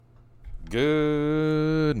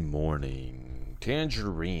Good morning,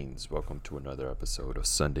 Tangerines. Welcome to another episode of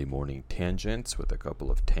Sunday Morning Tangents with a couple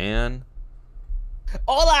of tan.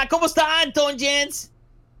 Hola, ¿cómo están, Tongents?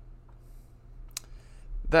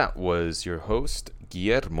 That was your host,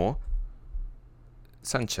 Guillermo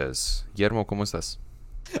Sanchez. Guillermo, ¿cómo estás?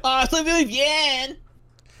 Estoy muy bien.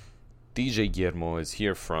 DJ Guillermo is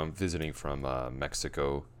here visiting from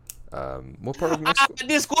Mexico. What part of Mexico?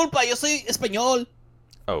 Disculpa, yo soy español.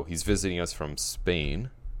 Oh, he's visiting us from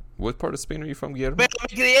Spain. What part of Spain are you from, Guillermo? Pero me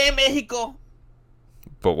crié en México.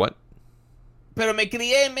 But what? Pero me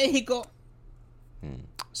crié en México.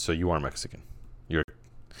 So you are Mexican. You're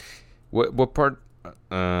what part?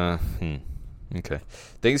 Okay.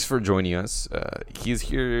 Thanks for joining us. He's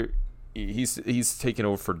here. He's taking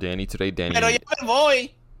over for Danny today. Danny. Pero ya me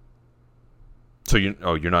voy. So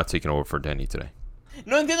you're not taking over for Danny today.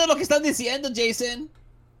 No entiendo lo que están diciendo, Jason.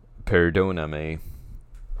 Perdóname.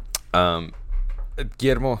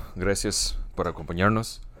 Guillermo, gracias por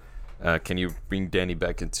acompañarnos. Can you bring Danny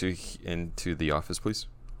back into the office, please?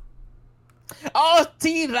 Oh,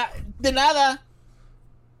 sí, de nada.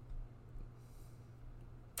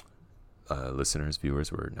 Listeners, viewers,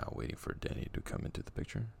 we're now waiting for Danny to come into the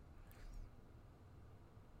picture.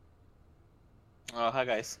 Oh, hi,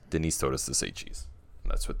 guys. Denise told us to say cheese.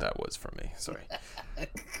 That's what that was for me. Sorry.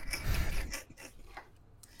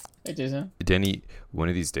 Hey, Jason. Danny, one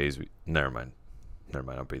of these days, never mind.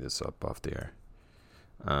 I'll bring this up off the air.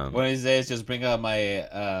 One of these days, just bring out my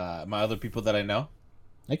my other people that I know.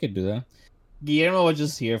 I could do that. Guillermo was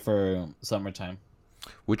just here for summertime.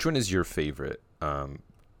 Which one is your favorite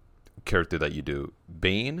character that you do?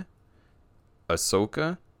 Bane,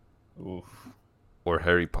 Ahsoka, Oof. or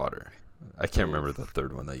Harry Potter? I can't remember the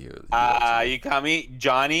third one that you You call me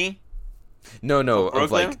Johnny? No,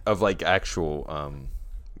 of like actual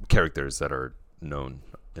characters that are known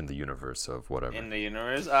in the universe of whatever. In the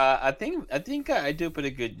universe, I think I do a pretty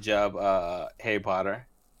good job. Harry Potter.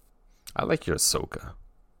 I like your Ahsoka.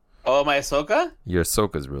 Oh, my Ahsoka? Your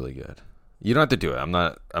Ahsoka's really good. You don't have to do it. I'm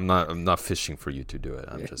not fishing for you to do it.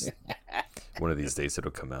 I'm just one of these days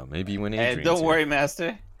it'll come out. Maybe when Adrian's Hey, don't here. worry,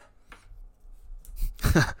 Master.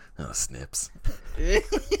 Oh, snips. We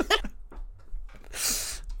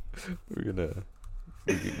could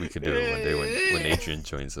do it one day when Adrian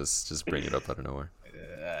joins us. Just bring it up out of nowhere.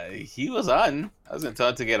 He was on. I was gonna tell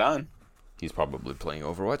him to get on. He's probably playing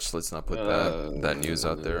Overwatch. Let's not put that news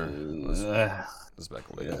out there. Let's back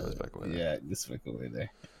away. Let's back away. Yeah, let's back away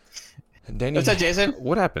there. Danny, What's up, Jason?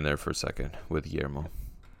 What happened there for a second with Guillermo?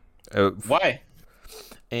 Why?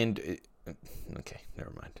 And okay,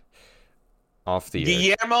 never mind. Off the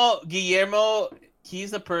Guillermo,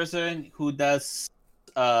 he's the person who does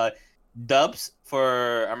dubs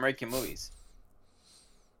for American movies.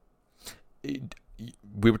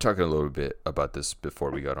 We were talking a little bit about this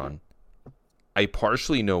before we got on. I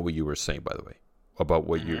partially know what you were saying, by the way, about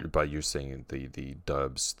what you're saying the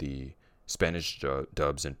dubs, the Spanish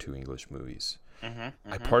dubs into English movies.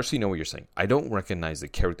 I partially know what you're saying. I don't recognize the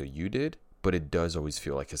character you did, but it does always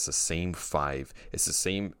feel like it's the same five. It's the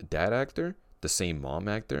same dad actor, the same mom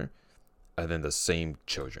actor, and then the same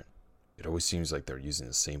children. It always seems like they're using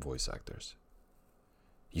the same voice actors.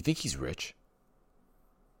 You think he's rich?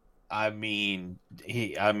 I mean,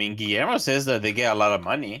 Guillermo says that they get a lot of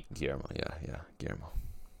money. Guillermo, yeah, Guillermo.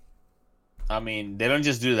 I mean, they don't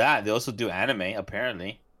just do that; they also do anime.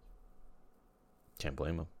 Apparently, Can't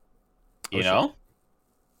blame him. you know.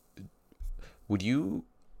 Would you?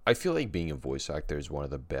 I feel like being a voice actor is one of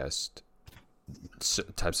the best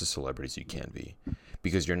types of celebrities you can be,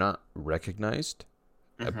 because you're not recognized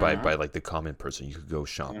by like the common person. You could go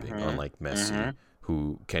shopping, unlike Messi,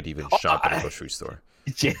 who can't even shop at a grocery store.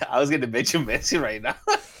 Yeah, I was gonna mention Messi right now.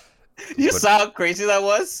 You saw how crazy that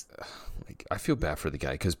was? Like, I feel bad for the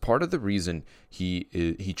guy, because part of the reason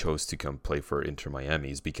he chose to come play for Inter Miami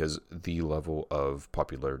is because the level of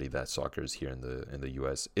popularity that soccer is here in the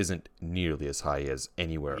U.S. isn't nearly as high as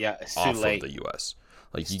anywhere off of the U.S.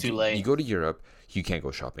 Like you go to Europe, you can't go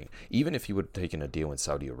shopping. Even if he would have taken a deal in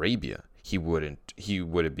Saudi Arabia, he wouldn't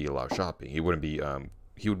be allowed shopping. He would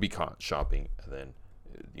be caught shopping, and then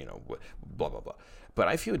blah blah blah. But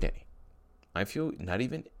I feel Danny.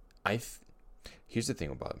 Here's the thing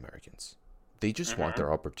about Americans. They just want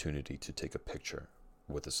their opportunity to take a picture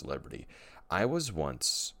with a celebrity. I was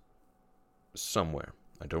once somewhere.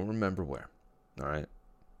 I don't remember where. All right.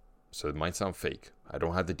 So it might sound fake. I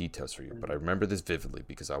don't have the details for you, but I remember this vividly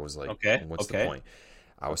because I was like, what's the point?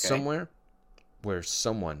 I was somewhere where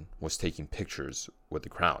someone was taking pictures with the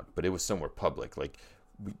crowd, but it was somewhere public, like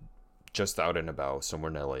just out and about, somewhere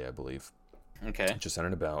in LA, I believe. Okay. Just out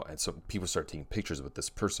and about, and so people start taking pictures with this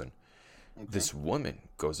person. Okay. This woman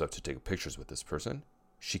goes up to take pictures with this person.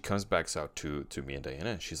 She comes back out to me and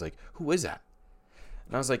Diana, and she's like, "Who is that?"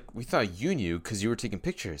 And I was like, "We thought you knew because you were taking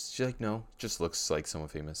pictures." She's like, "No, just looks like someone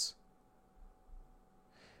famous."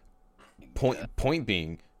 Point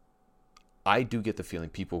being, I do get the feeling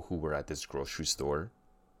people who were at this grocery store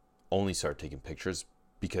only started taking pictures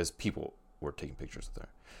because people were taking pictures with her.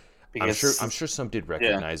 I'm sure some did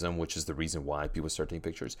recognize him, which is the reason why people started taking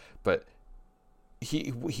pictures. But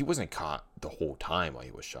he wasn't caught the whole time while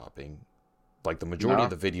he was shopping. Like the majority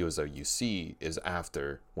of the videos that you see is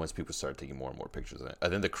after, once people start taking more and more pictures of it.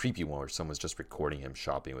 And then the creepy one where someone's just recording him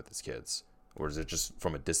shopping with his kids, or is it just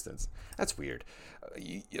from a distance? That's weird.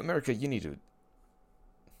 America, you need to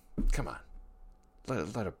come on.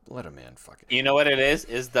 Let a man fuck it. You know what it is?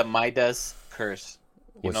 Is the Midas curse.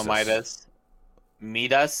 You know Midas?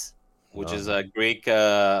 Midas, which is a Greek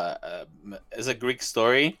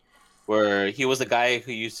story where he was a guy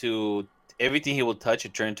who used to, everything he would touch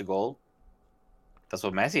it turned to gold. That's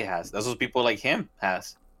what Messi has. That's what people like him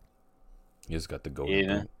has. He's got the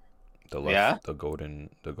golden boot, the golden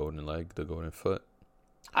leg, the golden foot.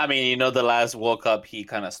 I mean, you know, the last World Cup he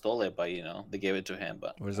kind of stole it, but you know they gave it to him.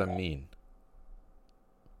 But what does that mean?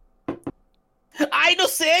 I don't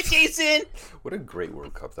say it, Jason. What a great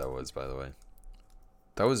World Cup that was, by the way.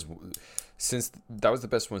 That was the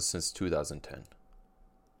best one since 2010.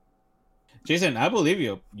 Jason, I believe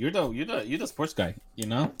you. You're the sports guy. You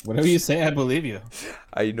know, whatever you say, I believe you.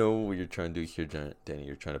 I know what you're trying to do here, Danny.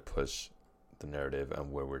 You're trying to push the narrative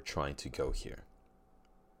on where we're trying to go here.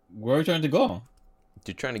 Where are we trying to go?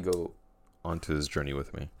 You're trying to go onto this journey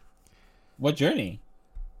with me. What journey?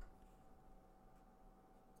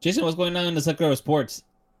 Jason, what's going on in the soccer or sports?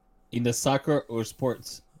 In the soccer or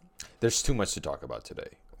sports? There's too much to talk about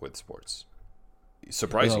today with sports.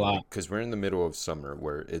 Surprisingly, because we're in the middle of summer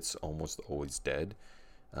where it's almost always dead.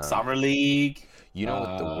 Summer League. You know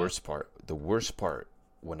what the worst part? The worst part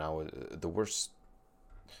when I was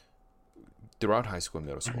throughout high school and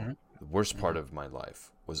middle school. Mm-hmm. The worst part of my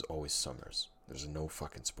life was always summers. There's no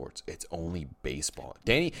fucking sports. It's only baseball.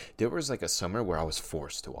 Danny, there was like a summer where I was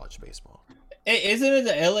forced to watch baseball. Hey, isn't it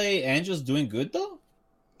the LA Angels doing good though?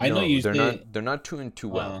 I know they're not doing too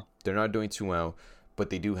well. They're not doing too well,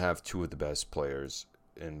 but they do have two of the best players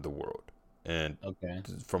in the world. And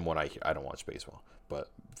from what I hear, I don't watch baseball, but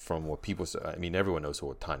from what people say, I mean, everyone knows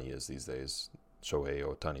who Ohtani is these days. Shohei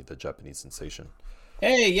Ohtani, the Japanese sensation.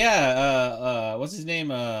 Hey, yeah. What's his name?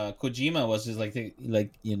 Kojima was just like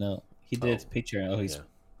you know, he did his picture. Oh, he's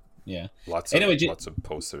yeah. Lots of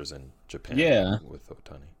posters in Japan. With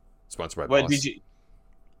Ohtani, sponsored by Boss. Did you?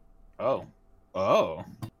 Oh.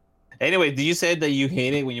 Anyway, did you say that you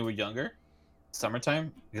hated it when you were younger?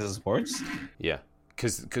 Summertime because of sports? Yeah,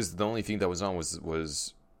 because the only thing that was on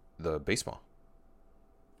was the baseball.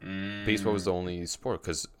 Baseball was the only sport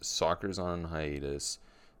because soccer's on hiatus.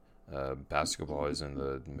 Basketball is in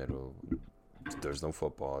the middle. There's no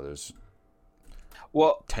football. There's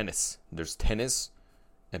tennis. There's tennis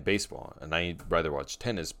and baseball, and I'd rather watch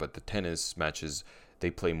tennis. But the tennis matches, they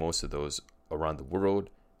play most of those around the world,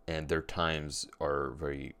 and their times are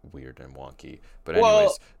very weird and wonky. But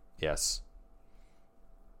anyways, yes.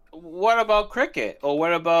 What about cricket? Or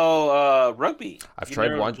what about rugby? I've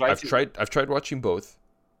tried watching both.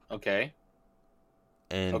 Okay.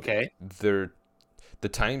 And they're the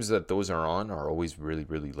times that those are on are always really,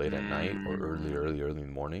 really late at night or early in the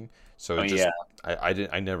morning. So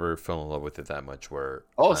I never fell in love with it that much. So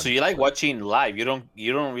you like watching live? You don't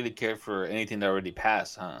really care for anything that already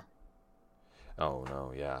passed, huh? Oh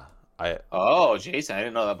no, yeah. Jason, I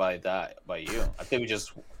didn't know that by you. I think we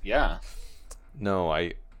just No,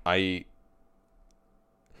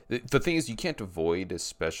 the thing is, you can't avoid,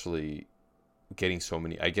 especially getting so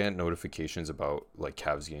many. I get notifications about like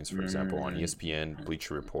Cavs games, for example, on ESPN,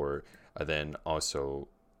 Bleacher Report, and then also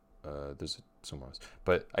there's somewhere else.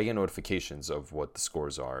 But I get notifications of what the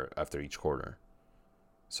scores are after each quarter.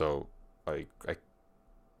 So it's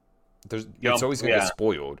always gonna get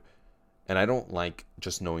spoiled. And I don't like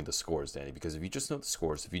just knowing the scores, Danny, because if you just know the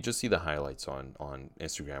scores, if you just see the highlights on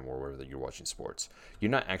Instagram or wherever you're watching sports,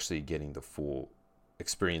 you're not actually getting the full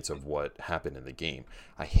experience of what happened in the game.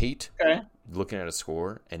 I hate looking at a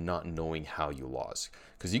score and not knowing how you lost,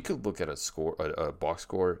 because you could look at a box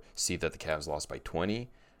score, see that the Cavs lost by 20,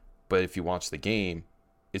 but if you watch the game,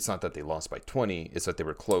 it's not that they lost by 20, it's that they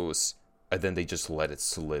were close, and then they just let it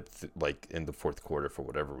slip like in the fourth quarter for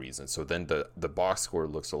whatever reason. So then the box score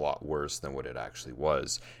looks a lot worse than what it actually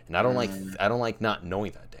was. And I don't like not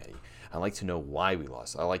knowing that, Danny. I like to know why we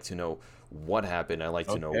lost. I like to know what happened. I like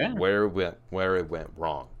to know where it went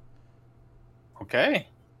wrong. Okay.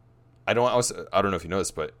 I don't know if you know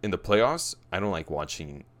this, but in the playoffs, I don't like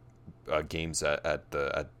watching games at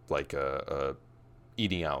like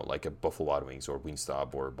eating out like a Buffalo Wild Wings or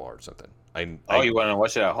Wingstop or a bar or something. You want to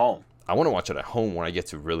watch it at home? I want to watch it at home when I get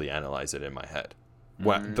to really analyze it in my head.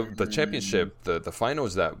 When the championship, the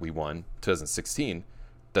finals that we won 2016,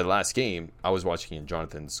 the last game I was watching in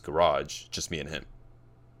Jonathan's garage, just me and him.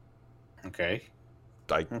 Okay.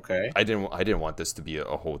 I didn't want this to be a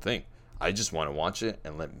whole thing. I just want to watch it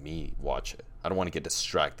and let me watch it. I don't want to get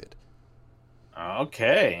distracted.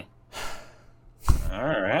 Okay.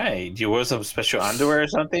 All right. Do you wear some special underwear or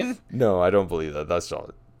something? No, I don't believe that. That's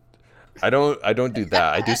all. I don't do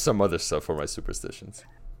that. I do some other stuff for my superstitions.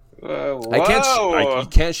 Whoa. You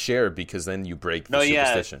can't share because then you break the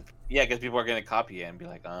superstition. Yeah, because people are gonna copy it and be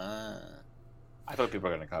like, I thought people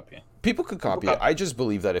are gonna copy it. People could copy it. I just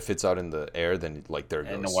believe that if it's out in the air, then like there it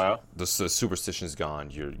goes. In a while, the superstition's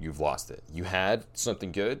gone. You've lost it. You had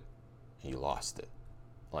something good, and you lost it.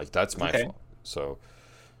 Like that's my fault. So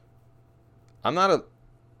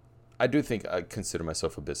I do think I consider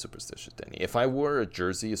myself a bit superstitious, Danny. If I wore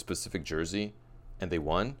a specific jersey, and they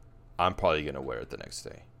won, I'm probably gonna wear it the next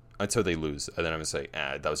day until they lose, and then I'm gonna say,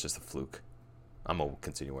 that was just a fluke. I'm gonna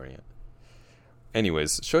continue wearing it.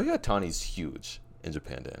 Anyways, Shohei Ohtani's huge in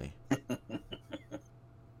Japan, Danny.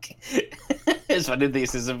 It's funny that you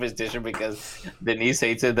say superstition because Denise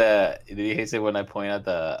hates it when I point at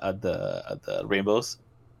the rainbows.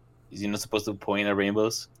 Is supposed to point at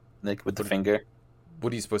rainbows like with the finger?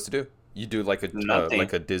 What are you supposed to do? You do like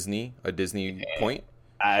a Disney point?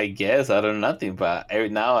 I guess I don't know nothing, but every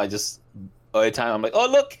time I'm like, oh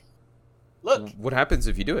look. What happens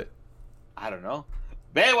if you do it? I don't know.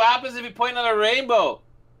 Man, what happens if you point at a rainbow?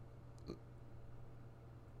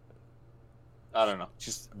 I don't know.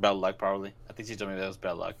 Just bad luck, probably. I think she told me that was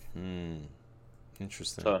bad luck.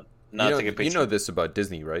 Interesting. So take a picture. You know this about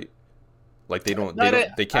Disney, right? Like they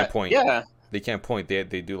can't point. Yeah. They can't point. They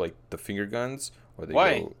do like the finger guns, or they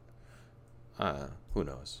why? Go. Who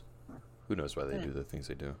knows? Who knows why they do the things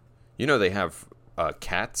they do? You know they have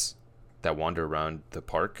cats that wander around the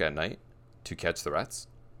park at night to catch the rats.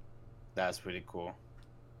 That's pretty cool.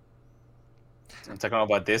 I'm talking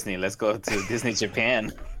about Disney. Let's go to Disney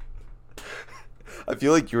Japan. I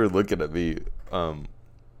feel like you were looking at me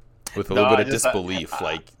with a little bit of disbelief.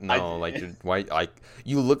 I feel like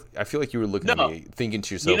you were looking at me thinking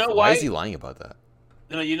to yourself, why is he lying about that?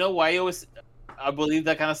 No, you know why I believe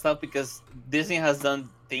that kind of stuff? Because Disney has done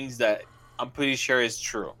things that I'm pretty sure is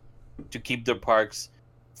true to keep their parks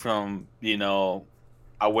from,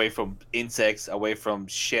 away from insects, away from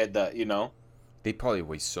shit that, They probably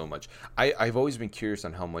waste so much. I've always been curious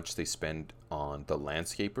on how much they spend on the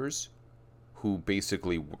landscapers who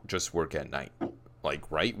basically just work at night.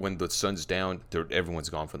 Like, right when the sun's down, everyone's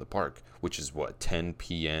gone from the park, which is what, 10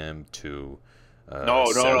 p.m. to no,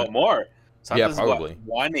 more. Sometimes yeah, probably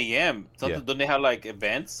 1 a.m. Sometimes don't they have like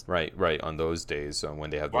events? Right. On those days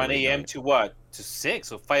when they have 1 a.m. to what? To 6,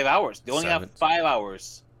 so 5 hours. They only have 5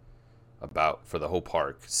 hours. About for the whole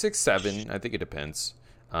park, 6, 7. I think it depends.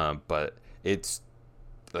 But it's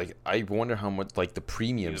like I wonder how much like the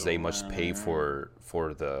premiums they must pay for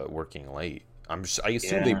the working late. I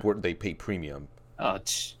assume they pay premium. Oh,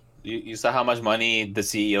 you saw how much money the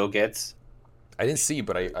CEO gets? I didn't see,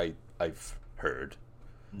 but I've heard.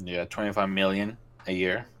 Yeah, 25 million a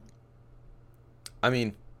year. I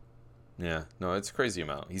mean, yeah, no, it's a crazy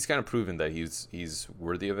amount. He's kind of proven that he's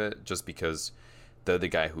worthy of it just because the other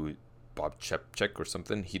guy who Bob Chepchek or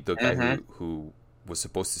something, the guy who was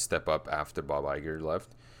supposed to step up after Bob Iger left,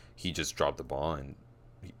 he just dropped the ball and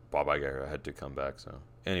Bob Iger had to come back. So,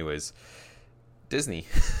 anyways, Disney,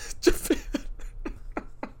 Japan.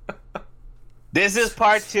 This is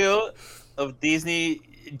part 2 of Disney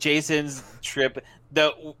Jason's trip.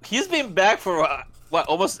 He's been back for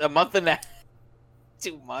almost a month and a half,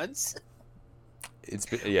 2 months. It's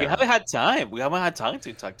been, We haven't had time. We haven't had time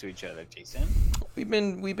to talk to each other, Jason. We've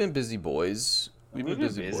been busy boys. We've been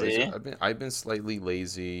busy boys. I've been slightly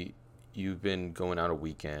lazy. You've been going out on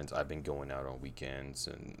weekends. I've been going out on weekends,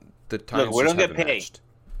 and the times. Look, we don't get paid. Matched.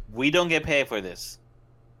 We don't get paid for this.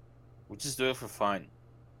 We just do it for fun.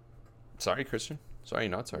 Sorry, Christian. Sorry,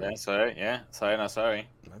 not sorry. Yeah, sorry. Yeah, sorry, not sorry.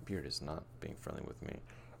 My beard is not being friendly with me.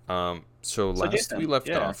 So last Jason, we left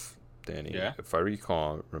off, Danny, if I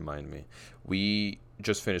recall, remind me. We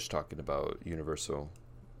just finished talking about Universal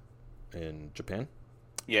in Japan.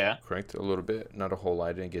 Yeah. Correct? A little bit. Not a whole lot.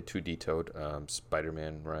 I didn't get too detailed.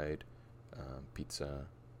 Spider-Man ride, pizza,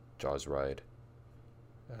 Jaws ride,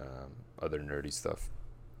 other nerdy stuff.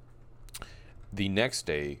 The next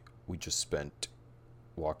day, we just spent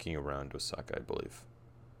walking around Osaka, I believe.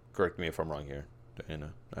 Correct me if I'm wrong here.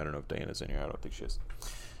 Diana. I don't know if Diana's in here. I don't think she is.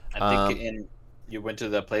 I think you went to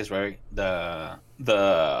the place, right? The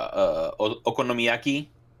okonomiyaki.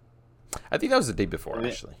 I think that was the day before,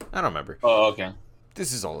 actually. I don't remember. Oh, okay.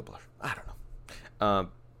 This is all a blur. I don't know.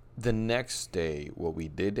 The next day, what we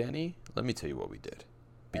did, Danny, let me tell you what we did.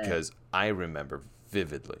 Because I remember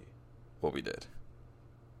vividly what we did.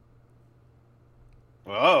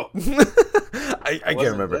 Whoa. I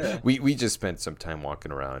can't remember. There. We just spent some time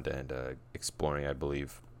walking around and exploring, I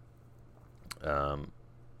believe. No,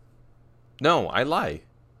 I lie.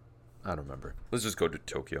 I don't remember. Let's just go to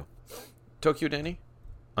Tokyo. Tokyo, Danny?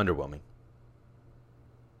 Underwhelming.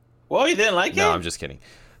 Well, you didn't like it? No, I'm just kidding.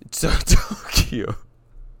 So, Tokyo.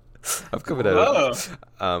 I'm coming out of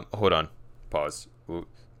hold on. Pause.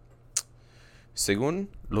 Según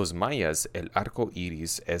los mayas, el arco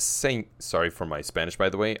iris es sorry for my Spanish, by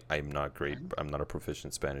the way. I'm not great. I'm not a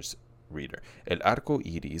proficient Spanish reader. El arco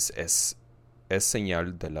iris es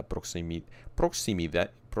señal de la proximidad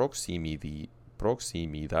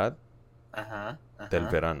del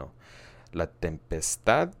verano, la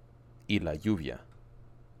tempestad y la lluvia.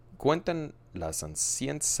 Cuentan las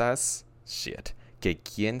ancianas que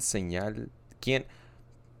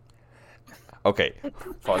Okay,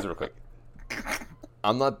 pause real quick.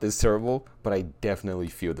 I'm not this terrible, but I definitely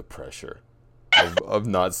feel the pressure of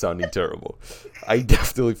not sounding terrible. I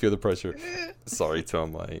definitely feel the pressure. Sorry to all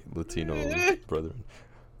my Latino brethren.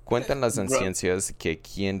 Cuentan las ancianas que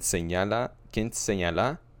quien señala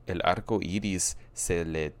el arco iris se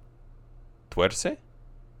le tuerce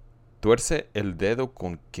el dedo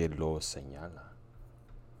con que lo señala.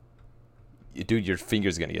 Dude, your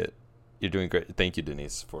finger's gonna get. You're doing great. Thank you,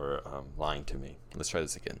 Denise, for lying to me. Let's try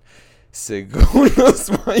this again. Según los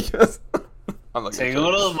mayas.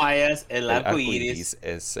 Según los mayas, el arco iris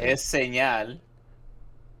es señal.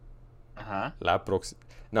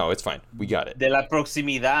 No, it's fine. We got it. De la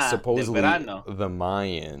proximidad Supposedly, del verano. The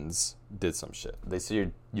Mayans did some shit. They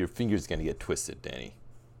say your finger's gonna get twisted, Danny.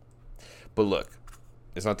 But look,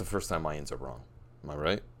 it's not the first time Mayans are wrong. Am I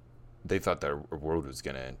right? They thought their world was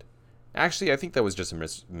gonna end. Actually, I think that was just a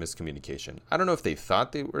miscommunication. I don't know if they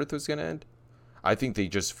thought the Earth was gonna end. I think they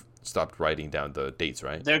just stopped writing down the dates,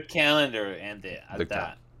 right? Their calendar ended at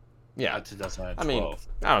that. Yeah. 2012. I mean,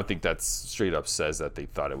 I don't think that straight up says that they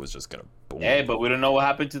thought it was just gonna boom. Hey, but we don't know what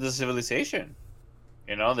happened to the civilization.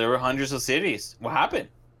 You know, there were hundreds of cities. What happened?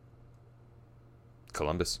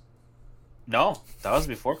 Columbus. No, that was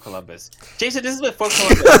before Columbus. Jason, this is before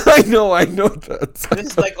Columbus. I know that. This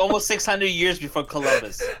is like almost 600 years before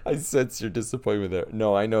Columbus. I sense your disappointment there.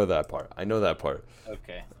 No, I know that part.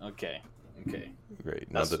 Okay.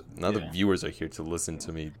 Great. Now the viewers are here to listen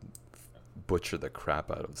to me butcher the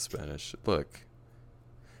crap out of Spanish. Look,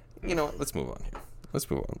 you know what? Let's move on here. Let's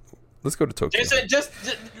go to Tokyo. Jason,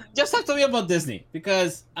 just talk to me about Disney,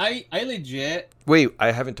 because I legit. Wait,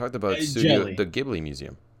 I haven't talked about the Ghibli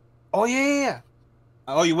Museum. Oh yeah.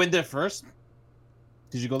 Oh, you went there first?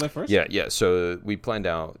 Did you go there first? Yeah. So we planned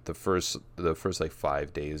out the first like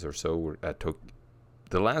 5 days or so. We're at Tokyo.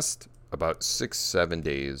 The last about 6-7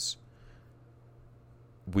 days,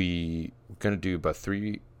 we were gonna do about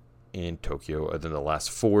 3 in Tokyo, and then the last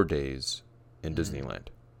 4 days in Disneyland.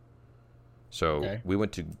 So we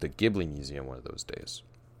went to the Ghibli Museum one of those days.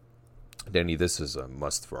 Danny, this is a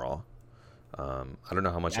must for all. I don't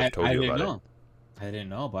know how much I've told you about it. I didn't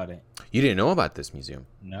know about it. You didn't know about this museum?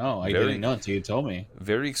 No, I didn't know until you told me.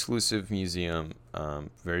 Very exclusive museum.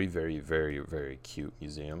 Very, very, very, very cute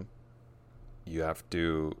museum. You have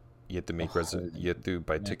to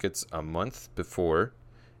buy tickets a month before,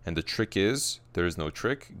 and the trick is there is no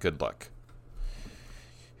trick. Good luck.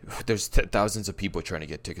 There's thousands of people trying to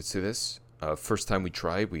get tickets to this. First time we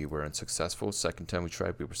tried, we were unsuccessful. Second time we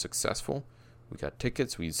tried, we were successful. We got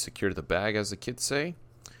tickets. We secured the bag, as the kids say.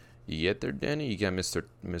 You get there, Danny. You got Mr.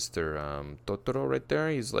 Totoro right there.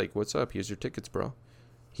 He's like, "What's up? Here's your tickets, bro."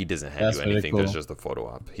 He doesn't hand you anything. Cool. There's just a photo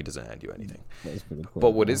op. He doesn't hand you anything. That's pretty cool.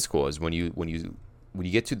 But what is cool is when you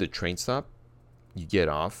get to the train stop, you get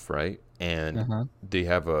off, right, and they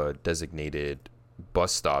have a designated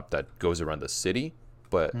bus stop that goes around the city,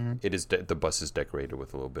 but it is the bus is decorated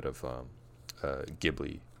with a little bit of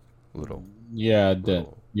Ghibli little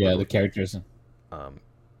the characters,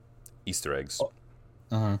 Easter eggs.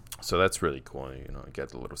 So that's really cool. You know, you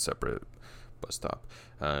get a little separate bus stop.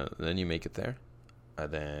 Then you make it there.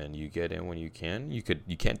 Then you get in when you can. You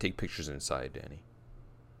can't take pictures inside, Danny.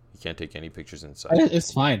 You can't take any pictures inside.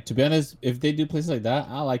 It's fine. To be honest, if they do places like that,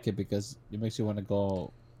 I like it because it makes you want to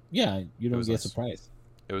go. Yeah, you don't get surprised.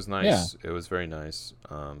 It was nice. Yeah. It was very nice.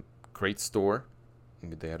 Great store.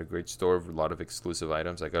 They had a great store with a lot of exclusive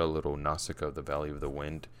items. I got a little Nausicaa of the Valley of the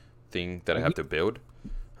Wind thing that I have to build.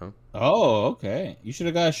 Huh? Oh, okay. You should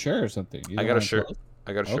have got a shirt or something. You I don't got a want shirt. clothes?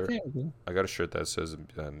 I got a shirt. Okay. I got a shirt that says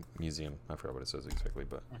museum. I forgot what it says exactly,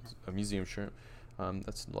 but it's a museum shirt.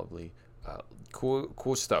 That's lovely.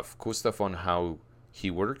 Cool stuff. Cool stuff on how he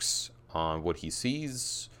works, on what he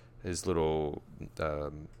sees, his little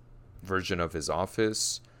version of his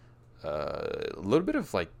office. A little bit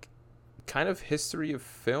of like kind of history of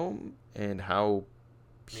film and how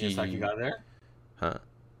Miyazaki got there. Huh?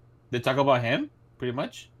 They talk about him pretty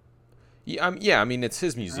much. Yeah. I mean, it's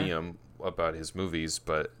his museum about his movies,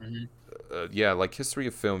 but yeah, like history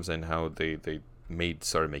of films and how they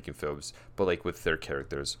started making films, but like with their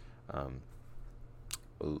characters.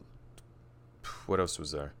 What else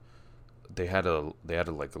was there? They had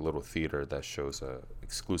like a little theater that shows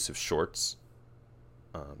exclusive shorts,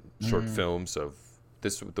 short films of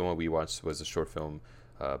this. The one we watched was a short film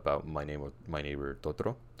about my neighbor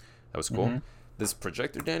Totoro. That was cool. This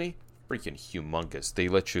projector, Danny, freaking humongous. They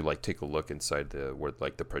let you like take a look inside where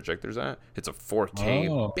like the projector's at. It's a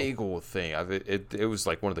 4K big old thing. It was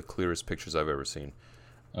like one of the clearest pictures I've ever seen.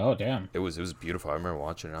 Oh damn! It was beautiful. I remember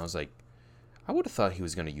watching it and I was like, I would have thought he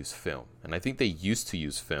was gonna use film, and I think they used to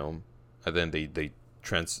use film, and then they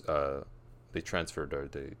transitioned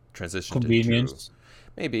Convenience. into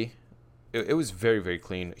maybe. It was very, very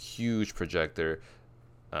clean, huge projector.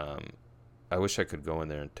 I wish I could go in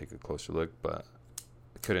there and take a closer look, but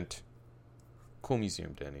I couldn't. Cool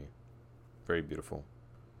museum, Danny. Very beautiful.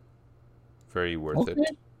 Very worth it.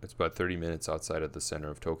 It's about 30 minutes outside of the center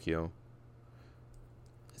of Tokyo.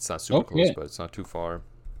 It's not super close, but it's not too far.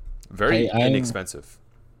 Very inexpensive.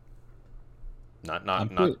 Not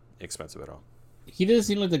expensive at all. He doesn't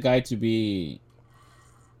seem like the guy to be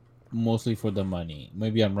mostly for the money.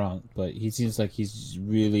 Maybe I'm wrong, but he seems like he's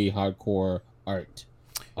really hardcore art.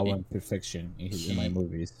 I want perfection in my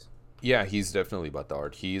movies. Yeah, he's definitely about the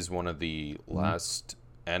art. He's one of the last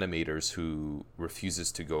animators who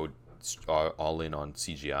refuses to go all in on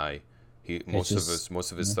CGI. Most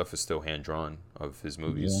of his stuff is still hand drawn of his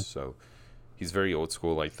movies. So he's very old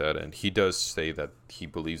school like that, and he does say that he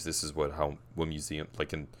believes this is what museum,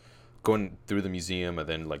 like in going through the museum and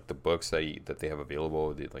then like the books that they have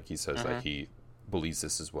available, like he says that he believes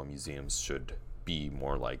this is what museums should be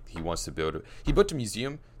more like. He built a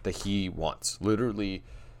museum that he wants. Literally,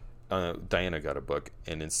 Diana got a book,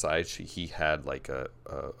 and inside he had like a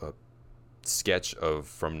sketch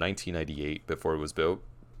from 1998 before it was built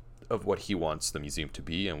of what he wants the museum to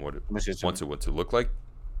be and what it wants it to look like.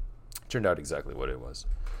 Turned out exactly what it was.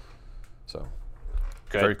 So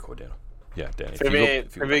very cool, Dan. Yeah, Danny.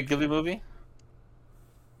 Favorite Ghibli movie?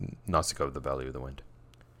 Nausicaa of the Valley of the Wind.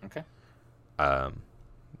 Okay.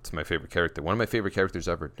 It's my favorite character. One of my favorite characters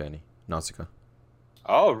ever, Danny. Nausicaa.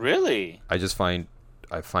 Oh, really? I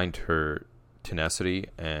find her tenacity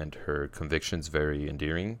and her convictions very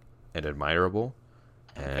endearing and admirable.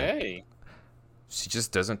 And she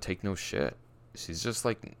just doesn't take no shit. She's just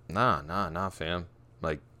like, nah, fam.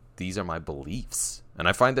 Like, these are my beliefs. And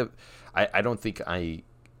I find that I don't think I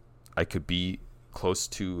could be close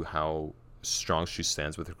to how strong she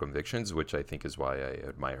stands with her convictions, which I think is why I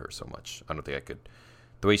admire her so much. I don't think I could.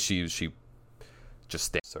 The way she just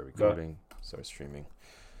stands. Start recording. Start streaming.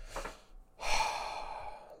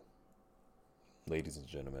 Ladies and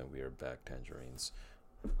gentlemen, we are back, Tangerines.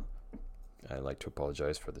 I'd like to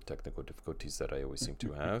apologize for the technical difficulties that I always seem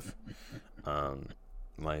to have.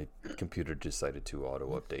 My computer decided to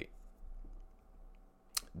auto-update.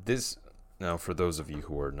 Now, for those of you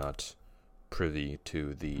who are not privy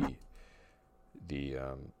to the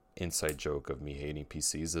inside joke of me hating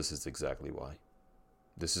PCs, this is exactly why.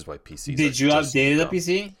 This is why PCs. Did you update the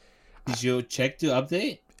PC? Did you check to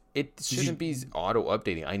update? It shouldn't be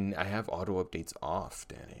auto-updating. I have auto-updates off,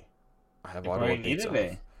 Danny. I have auto-updates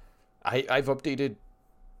off. I've updated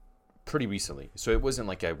pretty recently, so it wasn't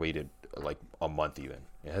like I waited like a month even.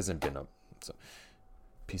 It hasn't been up. So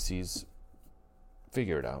PCs,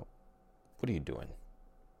 figure it out. What are you doing?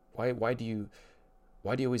 Why do you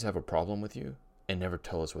always have a problem with you and never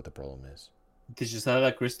tell us what the problem is? Did you saw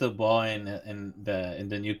that crystal ball in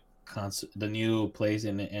the new the new place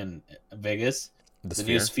in Vegas? The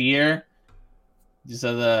new sphere. You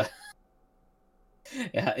saw the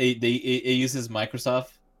it uses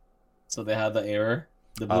Microsoft, so they have the error,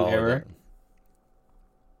 the blue error.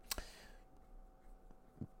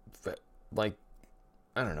 Like,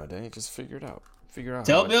 I don't know, Danny. Just figure it out.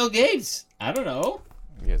 Tell Bill Gates. I don't know.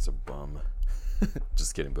 Yeah, it's a bum.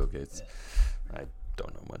 Just kidding, Bill Gates. I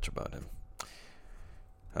don't know much about him.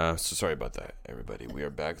 So sorry about that, everybody. We are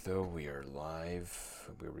back, though. We are live.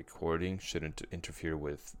 We're recording. Shouldn't interfere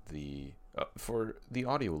with the For the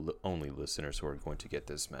audio-only listeners who are going to get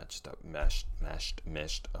this meshed up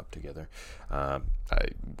together, I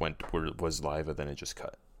was live, and then it just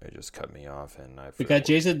cut. It just cut me off, and I because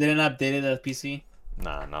Jason didn't update the PC.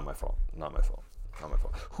 Nah, not my fault. Not my fault.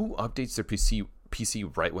 Who updates their PC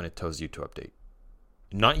right when it tells you to update?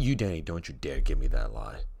 Not you, Danny. Don't you dare give me that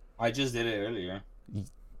lie. I just did it earlier.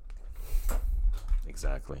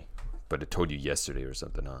 Exactly, but it told you yesterday or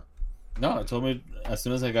something, huh? No, it told me as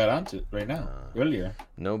soon as I got onto it right now, earlier.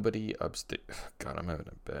 Nobody upstate. God, I'm having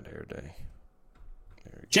a bad hair day.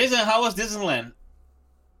 Jason, how was Disneyland?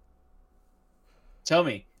 Tell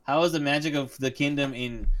me, how was the magic of the kingdom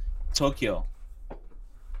in Tokyo?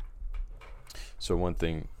 So one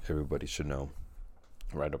thing everybody should know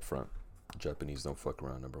right up front. Japanese don't fuck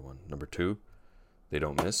around, number one. Number two, they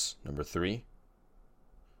don't miss. Number three,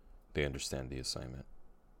 they understand the assignment.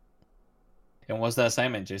 And what's the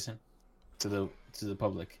assignment, Jason? To the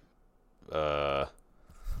public.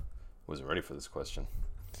 Wasn't ready for this question.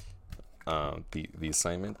 The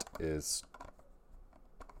assignment is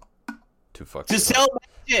to sell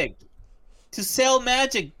magic. To sell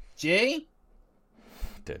magic, Jay.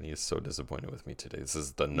 Danny is so disappointed with me today. This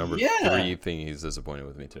is the number 3 thing he's disappointed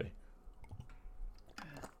with me today.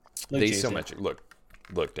 Look, they sell magic. Look,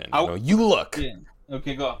 Danny. No, you look. Yeah.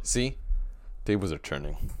 Okay, go. See, tables are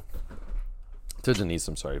turning. To Denise,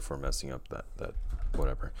 I'm sorry for messing up that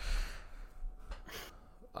whatever.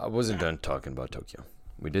 I wasn't done talking about Tokyo.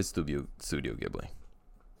 We did Studio Ghibli.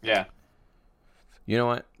 Yeah. You know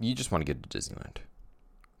what? You just want to get to Disneyland.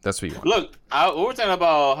 That's what you want. Look, we were talking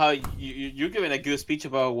about how you're giving a good speech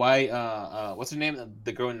about why. What's her name?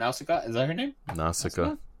 The girl in Nausicaa. Is that her name?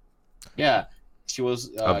 Nausicaa. Yeah, she was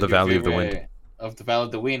of the Valley of the Wind. Of the Valley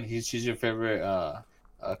of the Wind. She's your favorite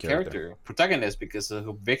character, protagonist, because her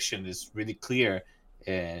conviction is really clear,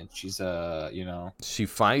 and she's she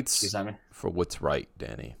fights for what's right,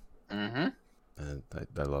 Danny. Mm-hmm. And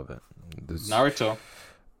I love it. Naruto.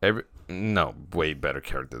 Way better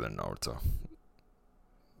character than Naruto.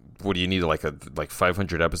 What do you need, like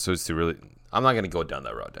 500 episodes to really? I'm not gonna go down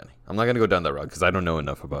that route, Danny. I'm not gonna go down that route because I don't know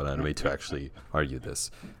enough about anime to actually argue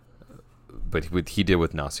this. But what he did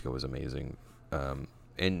with Nausicaa was amazing.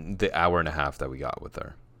 In the hour and a half that we got with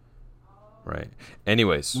her. Right.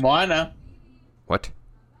 Anyways. Moana. What?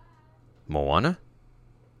 Moana?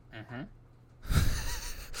 Mm-hmm.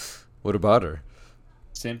 What about her?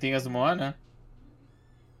 Same thing as Moana.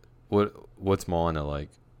 What's Moana like?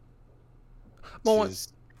 Moana.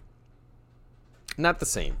 Not the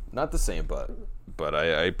same, but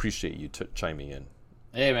I appreciate you chiming in.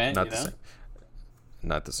 Hey man, not the same.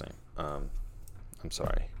 Not the same. I'm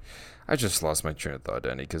sorry. I just lost my train of thought,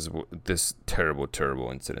 Danny, because this terrible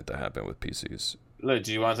incident that happened with PCs. Look,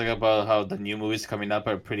 do you want to talk about how the new movies coming up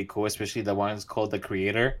are pretty cool, especially the ones called The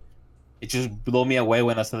Creator? It just blew me away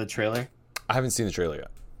when I saw the trailer. I haven't seen the trailer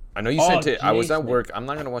yet. I know you sent it. I was at work. I'm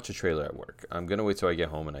not going to watch a trailer at work. I'm going to wait till I get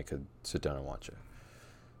home and I could sit down and watch it.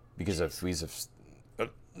 Because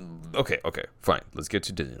okay, fine. Let's get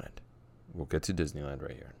to Disneyland. We'll get to Disneyland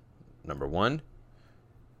right here. Number 1.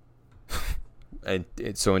 And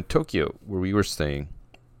so in Tokyo, where we were staying,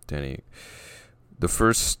 Danny, the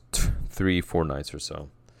first 3-4 nights or so,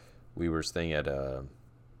 we were staying at a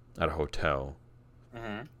hotel.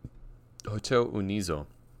 Mm-hmm. Hotel Unizo,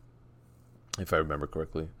 if I remember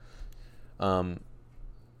correctly.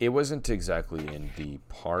 It wasn't exactly in the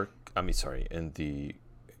park. In the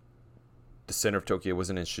center of Tokyo. It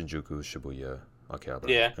wasn't in Shinjuku, Shibuya,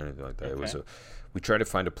 Akihabara, or anything like that. Okay. We tried to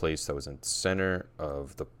find a place that was in the center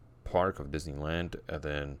of the park of Disneyland, and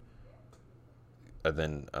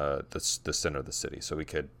then the center of the city, so we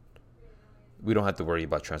don't have to worry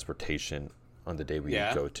about transportation on the day we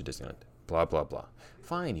go to Disneyland. Blah blah blah.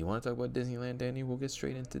 Fine, you want to talk about Disneyland, Danny? We'll get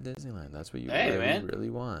straight into Disneyland. That's what you really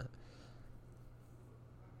want.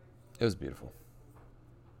 It was beautiful.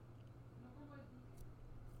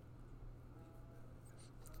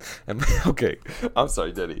 Okay, I'm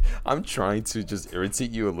sorry, Danny. I'm trying to just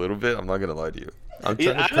irritate you a little bit. I'm not gonna lie to you. I'm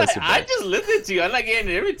trying to press your buttons. I just listened to you. I'm not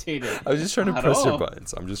getting irritated. I was just trying to press your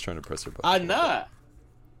buttons. I'm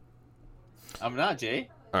not, Jay.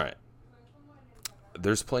 All right.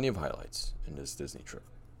 There's plenty of highlights in this Disney trip.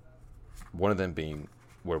 One of them being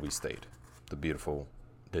where we stayed, the beautiful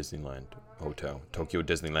Disneyland Hotel, Tokyo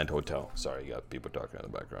Disneyland Hotel. Sorry, you got people talking in the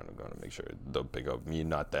background. I'm going to make sure don't pick up me,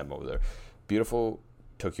 not them over there. Beautiful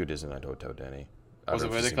Tokyo Disneyland Hotel, Danny. Was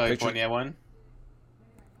it where the California one?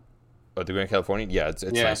 Oh, the Grand California? Yeah, it's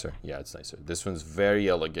nicer. Yeah, it's nicer. This one's very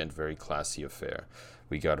elegant, very classy affair.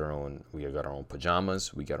 We got our own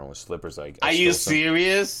pajamas. We got our own slippers. Are you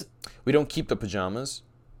serious? We don't keep the pajamas.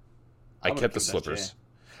 I kept the slippers.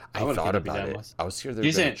 I would've thought thought it'd be about that it. much. I was scared they were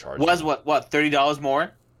Jason, going to charge was me. what $30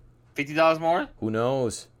 more, $50 more? Who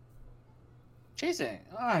knows? Jason,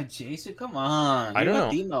 Jason, come on! I You're don't know.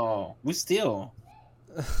 Latino. We still.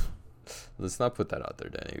 Let's not put that out there,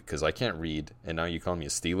 Danny, because I can't read, and now you call me a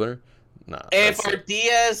stealer? Nah. If our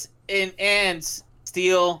Diaz and ants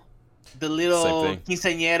steal the little Same thing.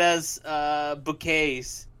 quinceañeras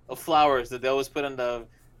bouquets of flowers that they always put on the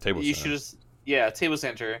Table you center. should have table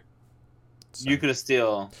center. Same. You could have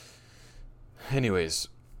still. Anyways,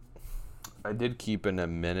 I did keep an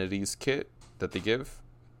amenities kit that they give.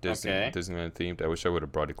 Okay. Disneyland themed. I wish I would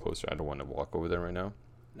have brought it closer. I don't want to walk over there right now.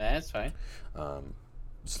 Nah, that's fine.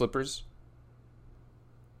 Slippers.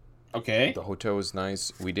 Okay. The hotel was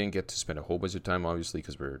nice. We didn't get to spend a whole bunch of time, obviously,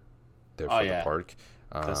 because we're there Oh, for yeah. the park.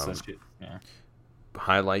 That's shit. Yeah.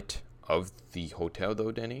 Highlight of the hotel,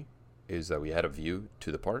 though, Denny, is that we had a view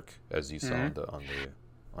to the park, as you saw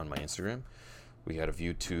on my Instagram. We had a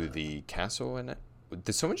view to the castle, and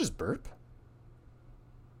did someone just burp?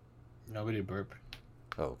 Nobody burp.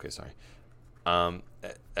 Oh, okay, sorry. At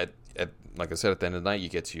like I said, at the end of the night, you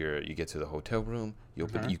get to the hotel room.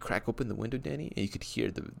 You crack open the window, Danny, and you could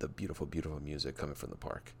hear the beautiful, beautiful music coming from the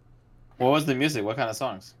park. What was the music? What kind of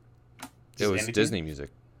songs? It was anything? Disney music.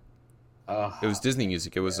 Oh. It was Disney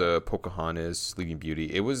music. It was Pocahontas, Sleeping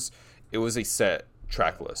Beauty. It was a set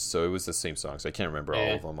track list, so it was the same songs. I can't remember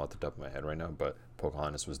all of them off the top of my head right now, but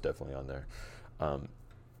Pocahontas was definitely on there.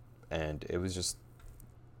 And it was just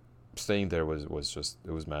staying there was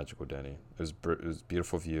magical, Danny. It was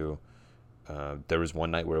beautiful view. There was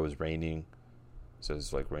one night where it was raining, so it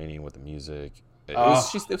was like raining with the music. It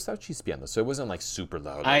was out Chispiano, so it wasn't like super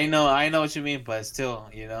loud. I know what you mean, but still,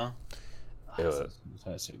 you know.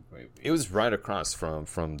 That's a great. It was right across from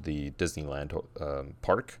the Disneyland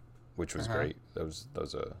park, which was great. It was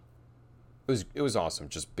awesome.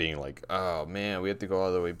 Just being like, oh man, we have to go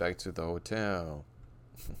all the way back to the hotel.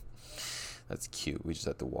 That's cute. We just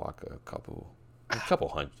had to walk a couple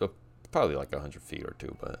hundred, probably like 100 feet or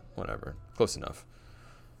two, but whatever, close enough.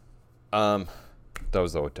 That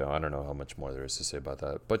was the hotel. I don't know how much more there is to say about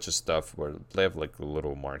that. Bunch of stuff where they have like a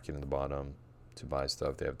little market in the bottom to buy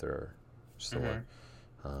stuff. They have their store.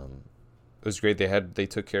 It was great. They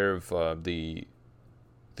took care of the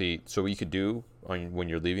so what you could do when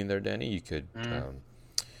you're leaving there, Danny, you could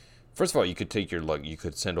first of all, you could take you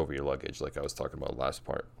could send over your luggage, like I was talking about last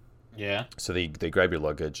part. Yeah. So they grab your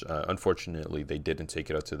luggage. Unfortunately, they didn't take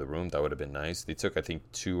it out to the room. That would have been nice. They took, I think,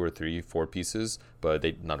 2 or 3, 4 pieces, but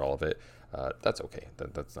not all of it. That's okay.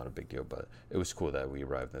 That's not a big deal. But it was cool that we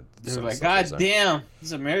arrived at. They were like, God damn,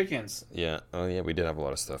 these Americans. Yeah. Oh yeah, we did have a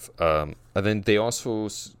lot of stuff. And then they also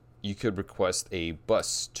you could request a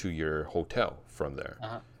bus to your hotel from there.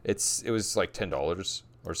 It was like $10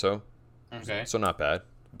 or so. Okay. So not bad.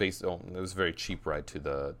 It was a very cheap ride to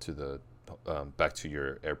the back to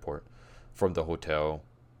your airport from the hotel.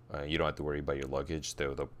 You don't have to worry about your luggage.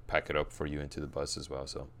 They'll pack it up for you into the bus as well.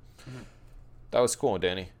 So that was cool,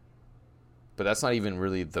 Danny. But that's not even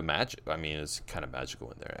really the magic. I mean, it's kind of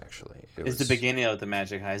magical in there, actually. It's the beginning of the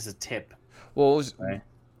magic. It's a tip. Well, right?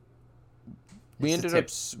 we ended up.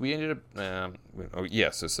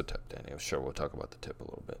 Yes, it's the tip, Danny. I'm sure we'll talk about the tip a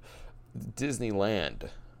little bit. Disneyland,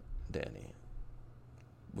 Danny,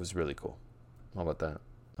 was really cool. How about that?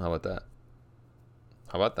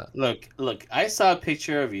 Look, I saw a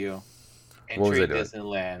picture of you entering doing?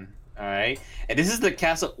 Disneyland. All right, and this is the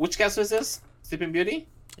castle. Which castle is this? Sleeping Beauty,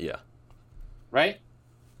 Yeah. right?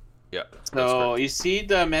 Yeah. So you see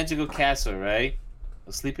the magical castle, right?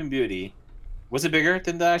 The Sleeping Beauty. Was it bigger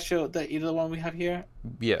than the one we have here?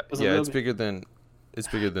 Yeah. It's bigger than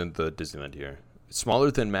the Disneyland here. It's smaller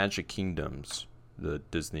than Magic Kingdom's, the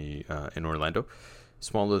Disney in Orlando.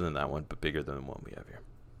 Smaller than that one, but bigger than the one we have here.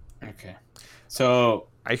 Okay. So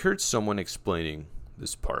I heard someone explaining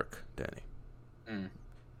this park, Danny.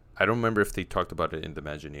 I don't remember if they talked about it in the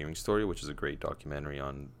Imagineering Story, which is a great documentary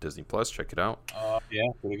on Disney Plus. Check it out. Yeah,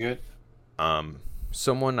 pretty good.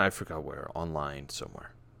 Someone, I forgot where, online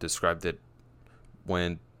somewhere, described it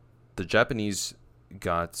when the Japanese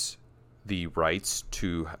got the rights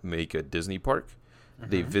to make a Disney park.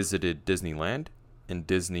 They visited Disneyland and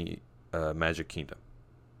Disney Magic Kingdom.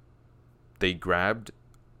 They grabbed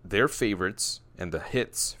their favorites and the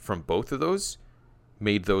hits from both of those,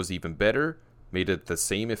 made those even better, made it the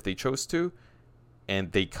same if they chose to,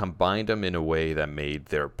 and they combined them in a way that made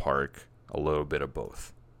their park a little bit of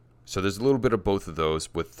both. So there's a little bit of both of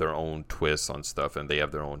those with their own twists on stuff, and they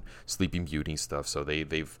have their own Sleeping Beauty stuff. So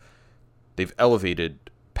they've elevated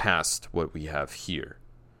past what we have here.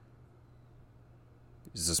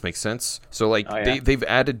 Does this make sense? So like they've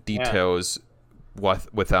added details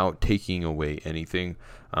without taking away anything.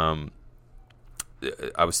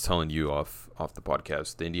 I was telling you off the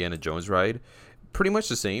podcast, the Indiana Jones ride, pretty much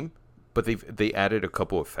the same, but they added a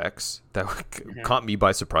couple effects that caught me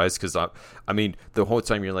by surprise, because I mean, the whole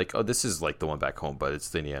time you're like, oh, this is like the one back home, but it's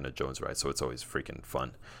the Indiana Jones ride, so it's always freaking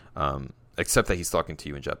fun. Except that he's talking to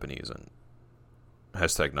you in Japanese, and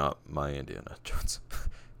hashtag not my Indiana Jones.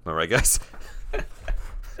 Am I right, guys?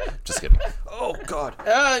 Just kidding. Oh God.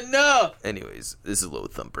 Oh no. Anyways, this is a little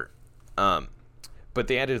thumper. But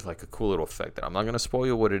they added like a cool little effect that I'm not gonna spoil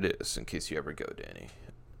you what it is in case you ever go, Danny.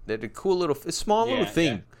 They had a cool little, small little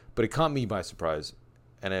thing, but it caught me by surprise,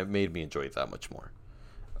 and it made me enjoy it that much more.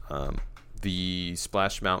 The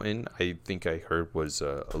Splash Mountain, I think I heard, was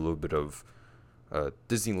a little bit of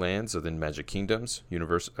Disneyland's, and then Magic Kingdom's in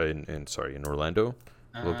Orlando.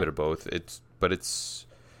 A little bit of both. It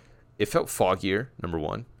felt foggier, number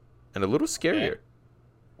one, and a little scarier.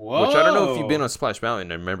 Whoa. Which I don't know if you've been on Splash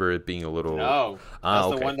Mountain. I remember it being a little. No, that's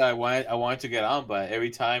the one that I wanted to get on, but every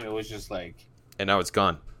time it was just like. And now it's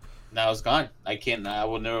gone. Now it's gone. I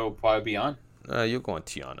will never probably be on. You'll go on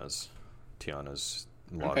Tiana's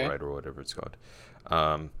log ride or whatever it's called.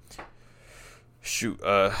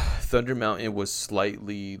 Thunder Mountain was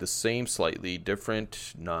slightly the same, slightly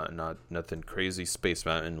different. Not nothing crazy. Space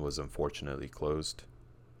Mountain was unfortunately closed.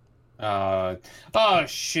 Oh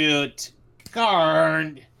shoot!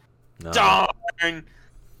 Darn! No. Darn!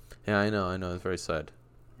 Yeah, I know. It's very sad.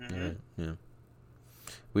 Mm-hmm. Yeah.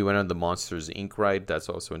 We went on the Monsters Inc. ride. That's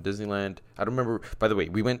also in Disneyland. I don't remember. By the way,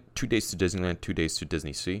 we went 2 days to Disneyland, 2 days to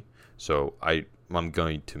Disney Sea. So I'm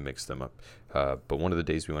going to mix them up. But one of the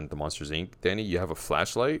days we went to Monsters Inc. Danny, you have a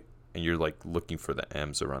flashlight and you're like looking for the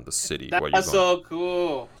M's around the city. That's so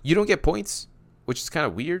cool. You don't get points, which is kind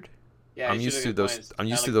of weird. Yeah, I'm used to those. I'm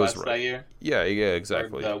used to those. Right? Yeah,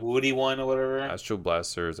 exactly. Or the Woody one or whatever. Astro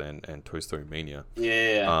Blasters and Toy Story Mania.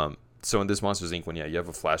 Yeah. So in this Monsters Inc. one, you have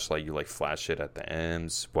a flashlight. You like flash it at the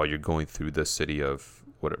M's while you're going through the city of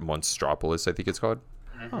Monstropolis, I think it's called.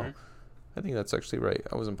 Mm-hmm. Oh, I think that's actually right.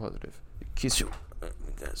 I wasn't positive. Kishu,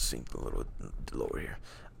 gotta sink a little lower here.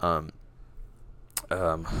 Hold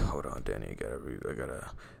on, Danny. I gotta.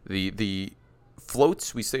 The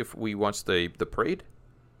floats. We watched the parade.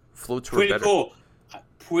 Floats were pretty better.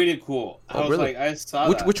 Pretty cool. I was really? like, I saw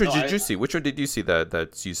that. Which one did you see? Which one did you see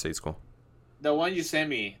that you say is cool? The one you sent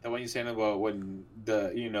me. The one you sent about when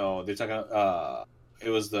they're talking. It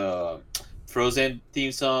was the Frozen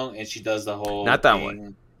theme song, and she does the whole. Not that thing.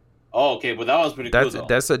 one. Oh, okay, but that was pretty cool.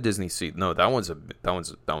 That's a Disney seat. No, that one's amazing.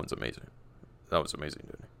 That was amazing,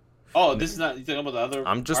 dude. Oh, this is not. You talking about the other?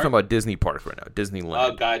 I'm just talking about Disney Park right now.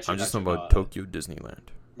 Disneyland. Oh, gotcha. I'm just talking about Tokyo Disneyland.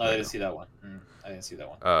 No, I didn't see that one. I didn't see that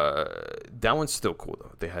one. That one's still cool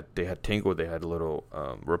though. They had Tango. They had a little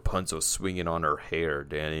Rapunzel swinging on her hair,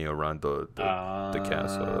 Danny, around the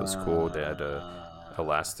castle. That was cool. They had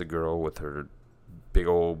Elastigirl with her big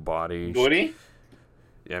old body. Goody?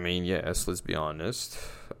 I mean, yes. Let's be honest.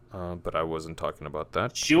 But I wasn't talking about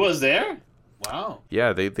that. She was there? Wow.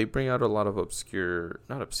 Yeah, they bring out a lot of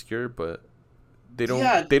not obscure, but they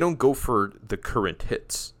don't go for the current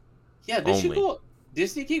hits. Yeah, they should go.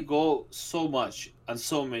 Disney can go so much on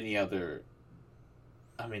so many other.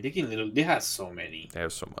 I mean, they have so many. They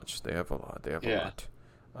have so much. They have a lot. A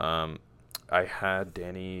lot. I had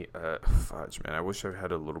Danny. Fudge, man. I wish I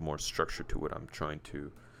had a little more structure to what I'm trying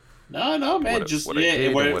to. No, man.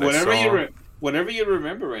 Whatever you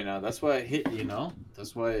remember right now. That's why I hit.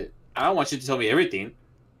 That's why I don't want you to tell me everything.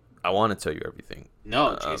 I want to tell you everything.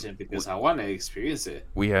 No, Jason, because I want to experience it.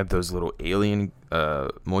 We had those little alien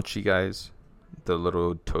mochi guys. The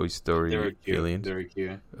little Toy Story aliens. Very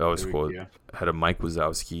cute. That was cool. Cute. Had a Mike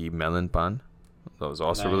Wazowski melon pan. That was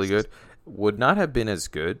also really good. Would not have been as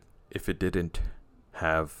good if it didn't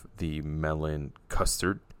have the melon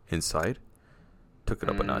custard inside. Took it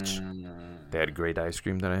up a notch. They had great ice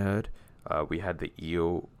cream that I had. We had the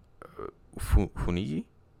eo funigi.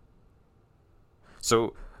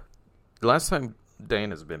 So, the last time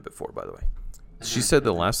Diana's been before, by the way, she said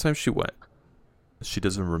the last time she went, she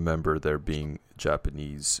doesn't remember there being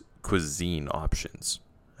Japanese cuisine options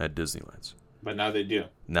at Disneyland. But now they do.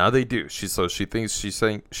 Now they do. She thinks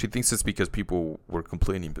it's because people were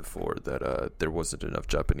complaining before that there wasn't enough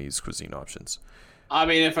Japanese cuisine options. I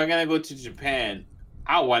mean, if I'm gonna go to Japan,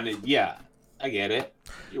 I want it. Yeah, I get it.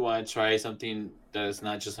 You want to try something that is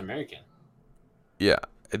not just American. Yeah,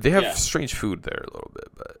 they have strange food there a little bit,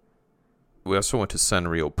 but we also went to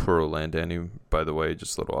Sanrio Pearl Land, Danny, by the way,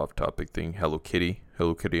 just a little off-topic thing. Hello Kitty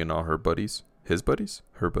and all her buddies. Her buddies.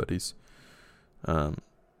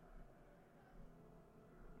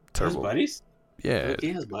 His buddies? Yeah,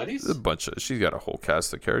 Cookie has buddies? a bunch of. She's got a whole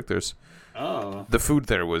cast of characters. Oh. The food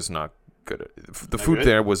there was not good. The Not food good?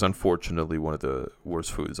 there was unfortunately one of the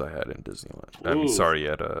worst foods I had in Disneyland. I mean, Ooh. sorry,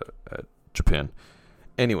 at Japan.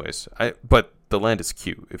 Anyways, but the land is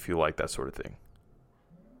cute if you like that sort of thing.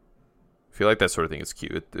 If you like that sort of thing, it's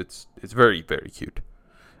cute. It's very, very cute.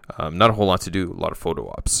 Not a whole lot to do. A lot of photo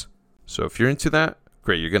ops. So if you're into that,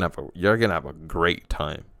 great. You're gonna have a great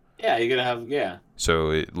time. Yeah, you're gonna have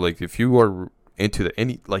So if you are into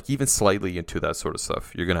even slightly into that sort of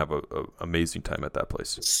stuff, you're gonna have a amazing time at that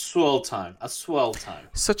place. a swell time.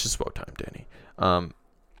 Such a swell time, Danny.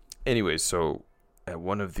 Anyway, so at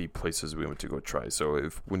one of the places we went to go try. So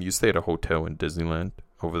when you stay at a hotel in Disneyland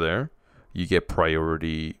over there, you get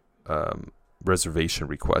priority reservation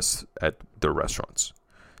requests at their restaurants.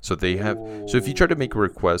 So they have. So if you try to make a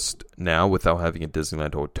request now without having a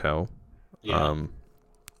Disneyland hotel,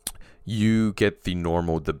 you get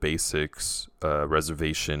the basics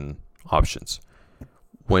reservation options.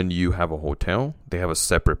 When you have a hotel, they have a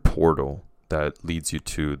separate portal that leads you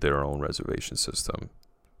to their own reservation system.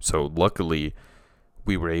 So luckily,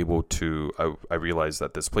 we were able to. I realized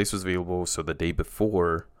that this place was available. So the day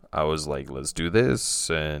before, I was like, let's do this.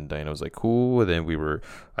 And Diana was like, cool. And then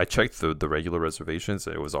I checked the regular reservations.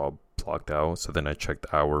 It was all blocked out. So then I checked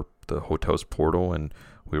the hotel's portal and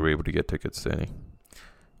we were able to get tickets, Danny.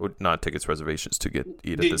 Well, not tickets, reservations to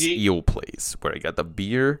eat at this eel place where I got the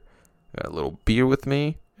beer. Got a little beer with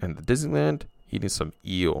me and the Disneyland eating some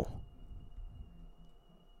eel.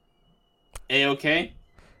 A-okay?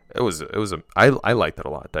 I liked it a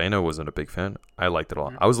lot. Diana wasn't a big fan. I liked it a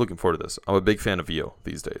lot. I was looking forward to this. I'm a big fan of eel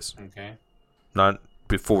these days. Okay. Not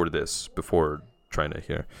before trying to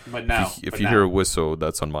hear. But now. If you hear a whistle,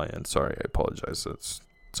 that's on my end. Sorry, I apologize.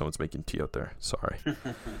 Someone's making tea out there. Sorry.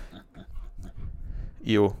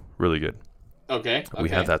 Eel, really good. Okay. We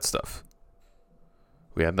had that stuff.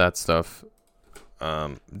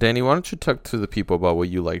 Danny, why don't you talk to the people about what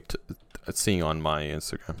you liked seeing on my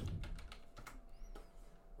Instagram?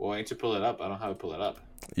 Well, I need to pull it up. I don't have to pull it up.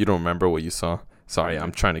 You don't remember what you saw? Sorry,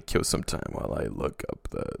 I'm trying to kill some time while I look up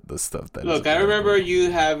the stuff that. Look, I remember you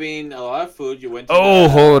having a lot of food. You went to. Oh,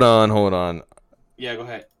 hold on. Yeah, go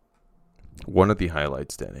ahead. One of the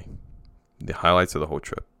highlights, Danny, the highlights of the whole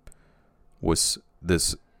trip, was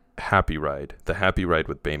this happy ride. The happy ride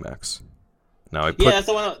with Baymax. Now that's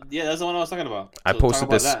the one. That's the one I was talking about. I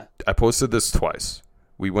posted this twice.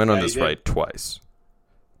 We went on this ride twice.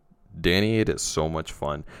 Danny, it is so much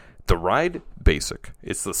fun. The ride, basic.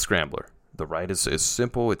 It's the scrambler. The ride is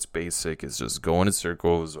simple. It's basic. It's just going in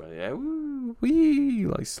circles.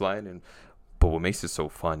 Like sliding. But what makes it so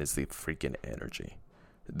fun is the freaking energy.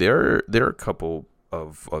 There are a couple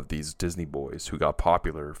of these Disney boys who got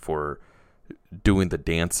popular for doing the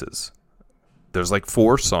dances. There's like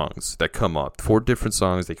 4 songs that come up. 4 different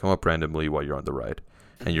songs. They come up randomly while you're on the ride,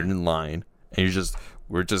 and you're in line, and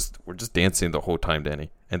we're just dancing the whole time,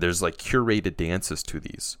 Danny. And there's like curated dances to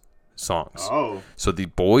these songs. Oh. So the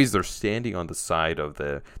boys, they're standing on the side of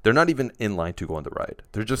they're not even in line to go on the ride.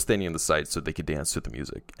 They're just standing on the side so they could dance to the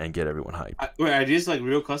music and get everyone hyped. Wait, are these like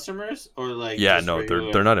real customers or like? Yeah, no,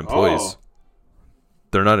 they're not employees. Oh.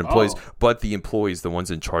 They're not employees, but the employees, the ones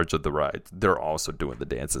in charge of the ride, they're also doing the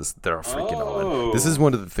dances. They're freaking on. This is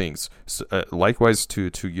one of the things. So, likewise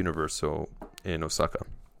to Universal in Osaka.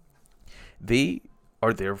 They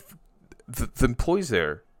are there. The employees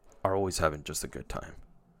there are always having just a good time.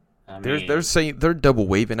 They're saying they're double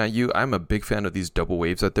waving at you. I'm a big fan of these double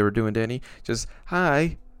waves that they were doing, Danny. Just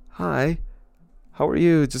hi, how are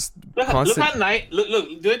you? Just look how nice.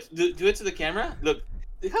 Look, do it to the camera. Look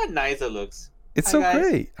how nice it looks. It's so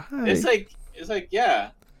great. Hi. It's like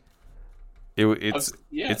yeah.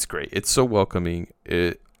 It's great. It's so welcoming.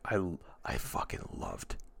 I fucking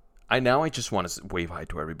loved. I just want to wave hi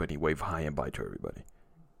to everybody, wave hi and bye to everybody,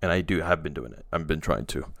 and I have been doing it. I've been trying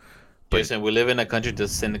to. But Jason, we live in a country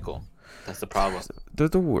that's cynical. That's the problem. They're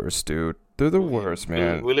the worst, dude. They're the worst,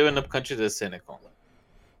 man. We live in a country that's cynical.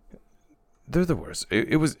 They're the worst.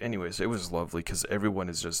 It was lovely because everyone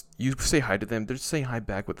is just, you say hi to them, they're just saying hi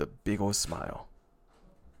back with a big old smile.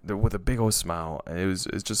 They're with a big old smile, and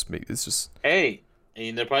it's just. Hey,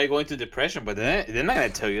 and they're probably going through depression, but they're not gonna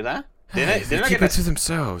tell you that. They keep it to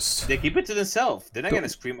themselves. They keep it to themselves. They're not gonna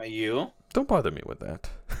scream at you. Don't bother me with that.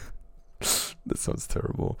 That sounds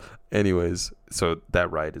terrible. Anyways, so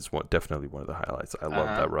that ride is definitely one of the highlights. I love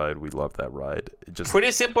that ride. We love that ride.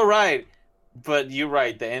 Pretty simple ride, but you're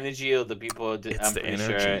right. The energy of the people. It's the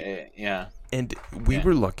energy. Yeah. And we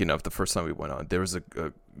were lucky enough the first time we went on. There was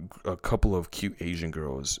a couple of cute Asian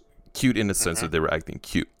girls, cute in the sense that they were acting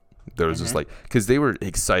cute. There was just like, because they were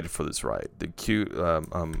excited for this ride. The cute,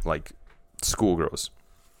 like schoolgirls.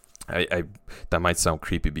 I that might sound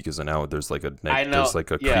creepy because now there's like a I know, there's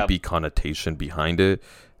like a yeah. creepy connotation behind it.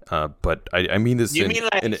 But I mean this You in, mean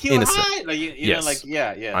like in cute innocent. high? Like you Yes. know, like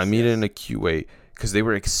yes. I mean it yes. in a cute way because they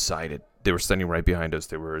were excited. They were standing right behind us.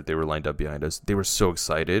 They were lined up behind us. They were so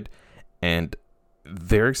excited, and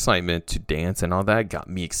their excitement to dance and all that got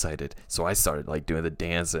me excited. So I started like doing the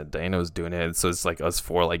dance, and Dana was doing it. And so it's like us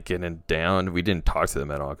four like getting down. We didn't talk to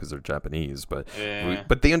them at all because they're Japanese, but Yeah.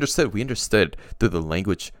 but they understood. We understood through the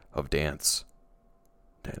language of dance.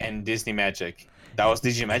 And Disney magic. That was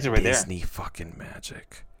Disney magic right there. Disney fucking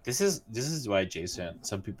magic. This is why, Jason.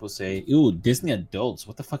 Some people say, Ew, Disney adults.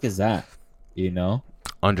 What the fuck is that? You know?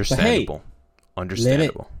 Understandable.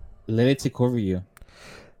 Understandable. Let it take over you.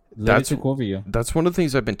 That's it take over you. That's one of the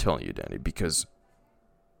things I've been telling you, Danny, because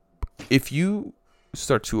if you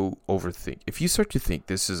start to overthink, if you start to think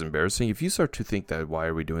this is embarrassing, if you start to think that why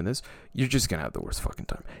are we doing this, you're just gonna have the worst fucking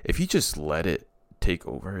time. If you just let it take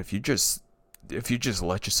over, if you just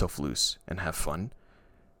let yourself loose and have fun,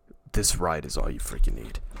 this ride is all you freaking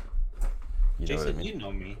need. You know Jason, what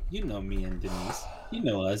I mean? you know me and Denise. You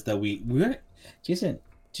know us that we're Jason,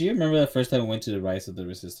 do you remember the first time we went to the Rise of the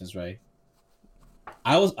Resistance, right?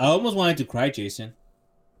 I almost wanted to cry, Jason.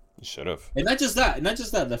 You should have. And not just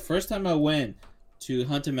that. The first time I went to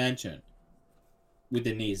Haunted Mansion with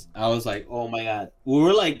Denise, I was like, oh my god. We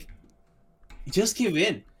were like, just give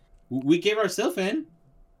in. We gave ourselves in.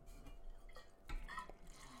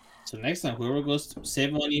 So next time, whoever goes to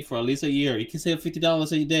save money for at least a year, you can save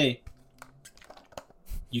 $50 a day.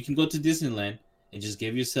 You can go to Disneyland and just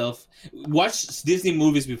give yourself... Watch Disney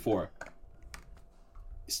movies before.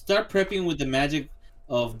 Start prepping with the magic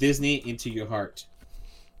of Disney into your heart.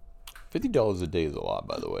 $50 a day is a lot,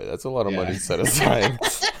 by the way. That's a lot of Yeah. money set aside.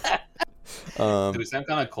 do we sound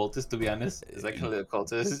kind of cultist, to be honest? Is that kind of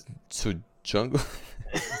cultist? So Jungle,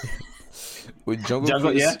 with Jungle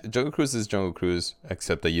Jungle, Cruise, yeah. Jungle Cruise is Jungle Cruise,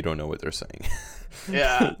 except that you don't know what they're saying.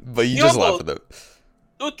 Yeah. But you just laugh at them.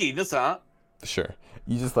 Okay, this huh? Sure,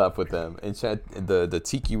 you just laugh with them. And Chad, the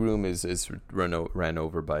Tiki room is ran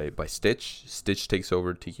over by Stitch. Stitch takes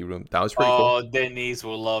over Tiki room. That was pretty cool. Oh, Denise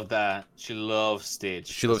will love that. She loves Stitch.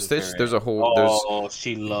 She loves This is Stitch. very- There's a whole. Oh,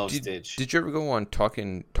 she loves Did, Stitch. did you ever go on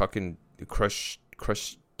talking Crush?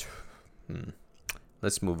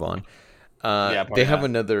 Let's move on. Yeah, they have that.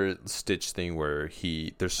 another Stitch thing where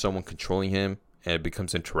there's someone controlling him and it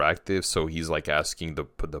becomes interactive. So he's like asking the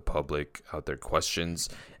public out there questions,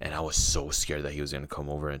 and I was so scared that he was gonna come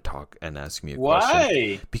over and talk and ask me a question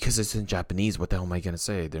Why? because it's in Japanese. What the hell am I gonna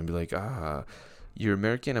say? They'd be like, you're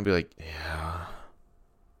American. I'd be like,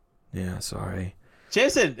 yeah, sorry.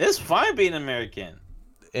 Jason, it's fine being American.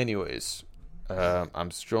 Anyways, I'm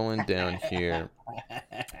strolling down here.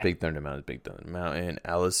 Big Thunder Mountain.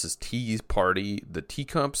 Alice's tea party. The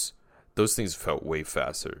teacups, those things felt way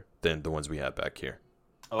faster than the ones we had back here.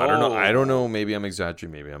 I don't know. Maybe I'm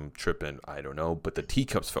exaggerating. Maybe I'm tripping. I don't know. But the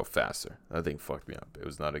teacups felt faster. That thing fucked me up. It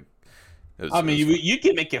was not a. I mean, you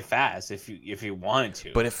can make it fast if you wanted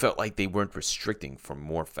to. But it felt like they weren't restricting for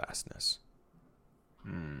more fastness.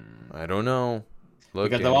 I don't know. Look,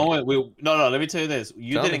 because the one no, let me tell you this.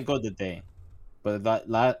 You Tell didn't me. go today, but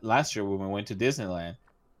last year when we went to Disneyland,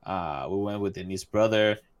 we went with Denise's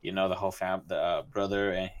brother. You know, the whole the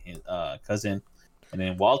brother and his cousin, and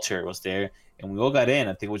then Walter was there, and we all got in.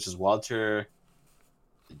 I think it was just Walter,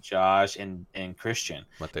 Josh, and Christian,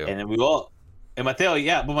 Mateo. and then we all and Mateo.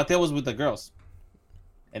 Yeah, but Mateo was with the girls,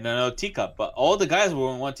 and another teacup. But all the guys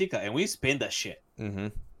were in one teacup, and we spin that shit. Mm-hmm.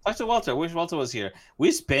 Talk to Walter. I wish Walter was here. We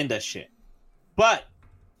spend that shit, but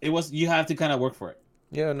you have to kind of work for it.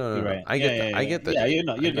 Yeah, no. Right. I get that. I get that. Yeah, you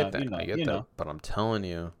I get that. But I'm telling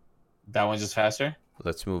you, That one's just faster.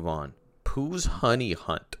 let's move on. Pooh's Honey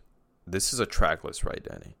Hunt. This is a trackless ride,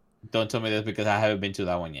 Danny. Don't tell me this because I haven't been to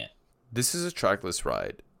that one yet. This is a trackless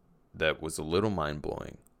ride that was a little mind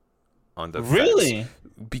blowing. On the Really? effects,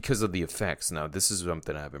 because of the effects. Now, this is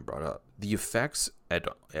something I haven't brought up. The effects at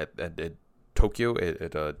Tokyo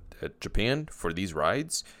at Japan for these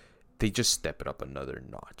rides, they just step it up another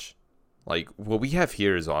notch. Like what we have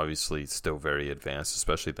here is obviously still very advanced,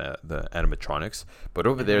 especially the animatronics. But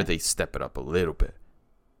over there, they step it up a little bit.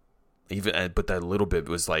 But that little bit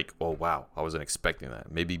was like, oh wow, I wasn't expecting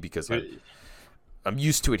that. Maybe because I'm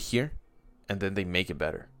used to it here, and then they make it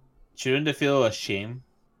better. Shouldn't they feel ashamed?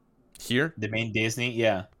 Here, The main Disney,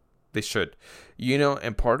 yeah. they should,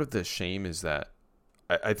 and part of the shame is that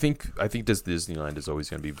I think this Disneyland is always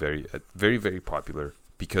going to be very, very, very popular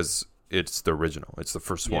because it's the original. It's the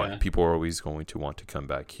first one. People are always going to want to come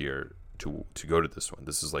back here to go to this one.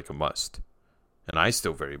 This is like a must, and I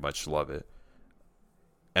still very much love it.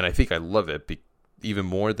 And I think I love it even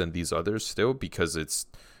more than these others still because it's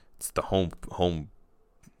the home,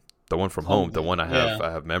 the one from home, the one I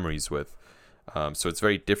have memories with. So it's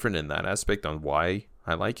very different in that aspect on why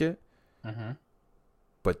I like it. Uh-huh.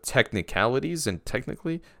 But technicalities and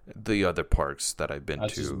technically, the other parks that I've been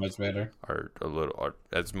to much better. are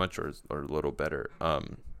as much or a little better.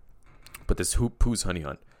 But this Pooh's Honey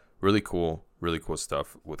Hunt, really cool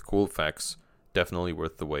stuff with cool effects. Definitely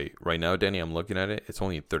worth the wait. Right now, Danny, I'm looking at it. It's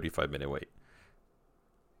only a 35-minute wait.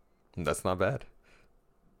 That's not bad.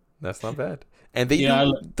 And they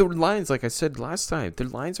the lines, like I said last time, their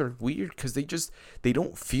lines are weird because they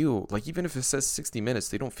don't feel like, even if it says 60 minutes,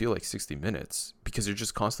 they don't feel like 60 minutes because they're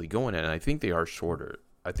just constantly going. And I think they are shorter.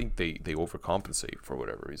 I think they overcompensate for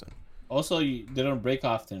whatever reason. Also, they don't break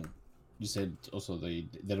often. You said also they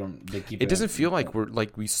keep. It doesn't feel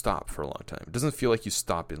like we stop for a long time. It doesn't feel like you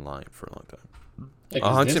stop in line for a long time.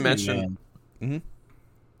 Haunted Mansion. Mm-hmm.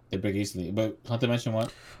 They break easily, but Haunted Mansion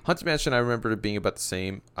what? Haunted Mansion, I remember it being about the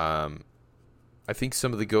same. I think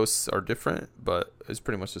some of the ghosts are different, but it's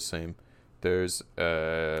pretty much the same. There's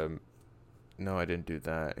no, I didn't do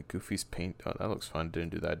that. Goofy's Paint. Oh, that looks fun.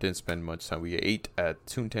 Didn't do that. Didn't spend much time. We ate at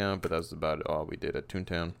Toontown, but that was about all we did at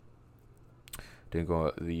Toontown. Didn't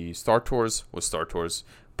go. The Star Tours was Star Tours,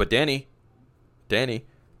 but Danny, we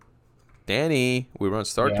were on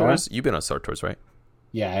Star Tours. You've been on Star Tours, right?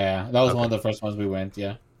 Yeah. That was one of the first ones we went.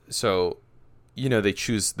 Yeah. So, they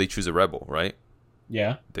choose a rebel, right?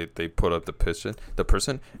 Yeah. They put up the person,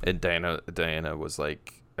 and Diana was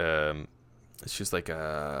like, she's like,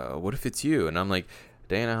 what if it's you? And I'm like,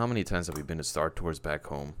 Diana, how many times have we been to Star Tours back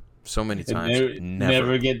home? So many times.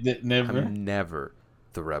 Never. I'm never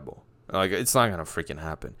the rebel. Like, it's not gonna freaking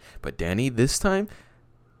happen. But Danny, this time,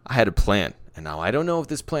 I had a plan, and now I don't know if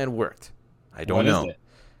this plan worked. I don't know. Is it?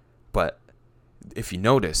 But if you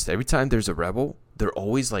noticed, every time there's a rebel, they're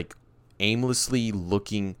always like aimlessly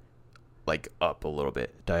looking like up a little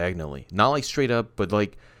bit diagonally, not like straight up, but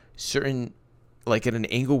like certain, like at an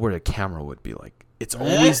angle where the camera would be. Like, it's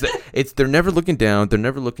always they're never looking down, they're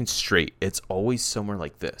never looking straight. It's always somewhere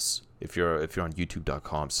like this. If you're on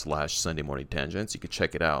youtube.com/Sunday Morning Tangents, you could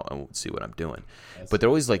check it out and see what I'm doing. But they're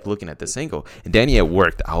always like looking at this angle. And Danny, it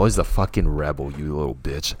worked. I was the fucking rebel, you little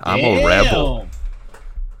bitch. I'm a rebel.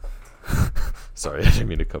 Sorry, I didn't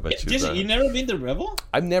mean to come at you. You never been the rebel?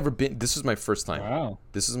 I've never been. This is my first time. Wow.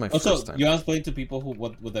 This is my first time. You want to explain to people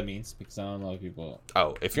what that means? Because I don't know if people.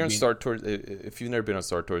 Oh, if you're on Star Tours, if you've never been on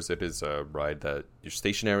Star Tours, it is a ride that you're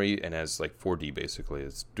stationary and has like 4D basically.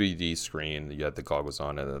 It's 3D screen. You have the goggles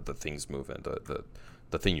on and the things move and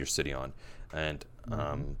the thing you're sitting on, and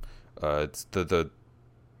it's the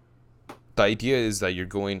idea is that you're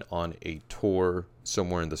going on a tour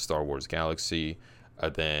somewhere in the Star Wars galaxy,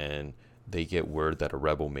 and then they get word that a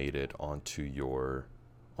rebel made it onto your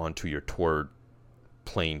tour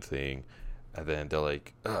plane thing, and then they're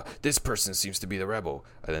like, this person seems to be the rebel,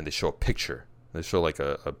 and then they show a picture. They show like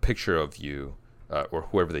a picture of you or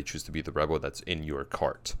whoever they choose to be the rebel that's in your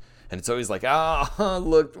cart, and it's always like,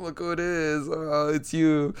 look who it is, it's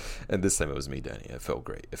you. And this time it was me, Danny. It felt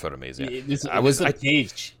great. It felt amazing. There's a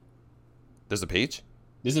page. There's a page?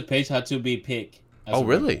 There's a page how to be pick. Oh,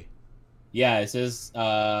 really? Yeah, it says,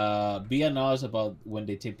 be acknowledged about when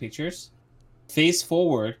they take pictures. Face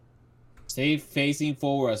forward. Stay facing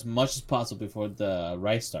forward as much as possible before the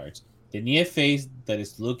ride starts. They need a face that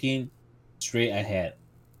is looking straight ahead.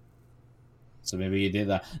 So maybe you did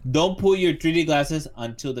that. Don't put your 3D glasses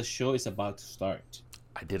until the show is about to start.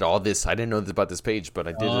 I did all this. I didn't know about this page, but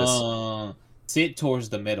I did this. Sit towards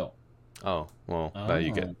the middle. Oh, well, now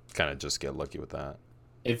you just get lucky with that.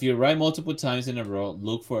 If you ride multiple times in a row,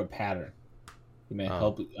 look for a pattern. It may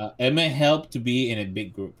help. It may help to be in a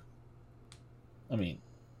big group. I mean,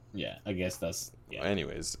 yeah, I guess that's. Yeah.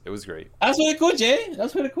 Anyways, it was great. That's really cool, Jay.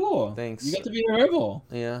 That's really cool. Thanks. You got to be a rebel.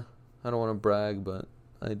 Yeah, I don't want to brag, but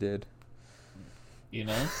I did. You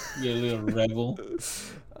know, you're a little rebel.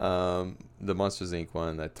 The Monsters Inc.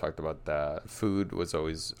 one, I talked about that. Food was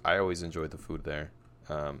I always enjoyed the food there.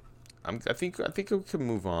 I think we can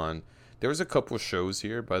move on. There was a couple shows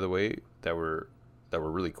here, by the way, that were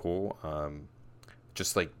really cool.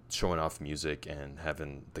 Just like showing off music and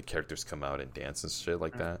having the characters come out and dance and shit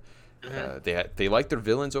like that. They liked their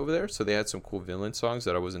villains over there, so they had some cool villain songs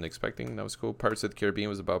that I wasn't expecting. That was cool. Pirates of the Caribbean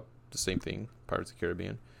was about the same thing. Pirates of the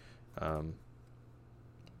Caribbean.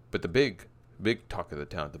 But the big talk of the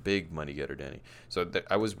town, the big money getter, Danny. So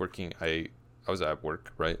I was working. I was at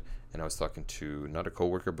work, right, and I was talking to not a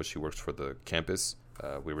coworker, but she works for the campus.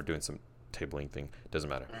 We were doing some tabling thing. Doesn't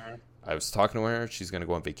matter. I was talking to her. She's gonna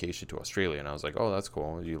go on vacation to Australia, and I was like, "Oh, that's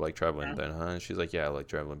cool. You like traveling Mhm. then, huh?" And she's like, "Yeah, I like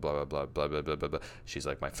traveling." Blah blah blah blah blah blah blah blah. She's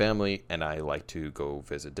like, "My family and I like to go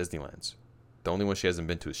visit Disneylands. The only one she hasn't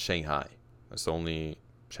been to is Shanghai. That's the only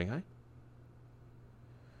Shanghai.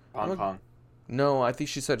 Hong Kong. No, I think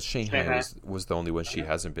she said Shanghai Shanghai. was the only one she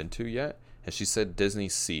hasn't been to yet, and she said Disney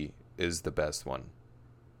Sea is the best one.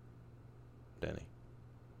 Danny,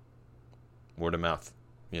 word of mouth,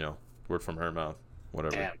 word from her mouth,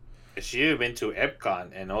 whatever. Damn. She's been to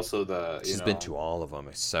Epcot and also She's been to all of them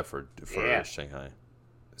except for Yeah. Shanghai.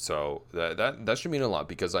 So that should mean a lot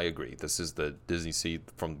because I agree. This is the Disney Sea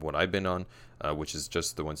from what I've been on, which is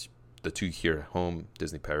just the two here at home,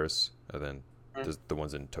 Disney Paris, and then the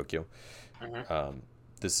ones in Tokyo.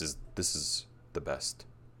 This is the best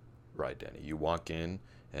ride, Danny. You walk in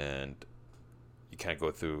and you can't go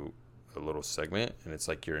through a little segment, and it's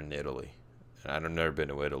like you're in Italy. And I've never been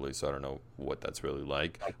to Italy, so I don't know what that's really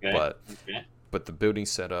like. Okay. But the building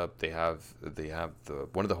setup, they have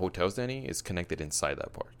one of the hotels, Danny, is connected inside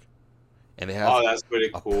that park, and they have that's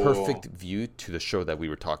pretty a cool. perfect view to the show that we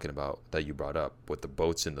were talking about that you brought up with the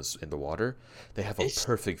boats in the water. They have a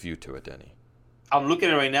perfect view to it, Danny. I'm looking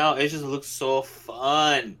at it right now. It just looks so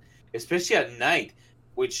fun, especially at night,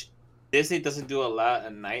 which Disney doesn't do a lot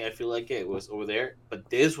at night. I feel like it was over there, but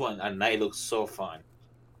this one at night looks so fun.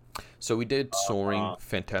 So we did Soaring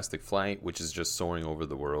Fantastic Flight, which is just soaring over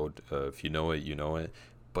the world. If you know it, you know it.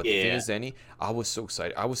 But the thing is, Danny, I was so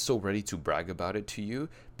excited. I was so ready to brag about it to you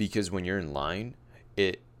because when you're in line,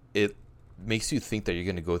 it makes you think that you're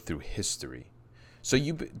going to go through history. So did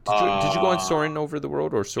you go on Soaring Over the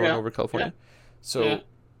World or Soaring Over California? Yeah. So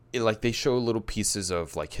like they show little pieces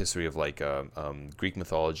of like history of like Greek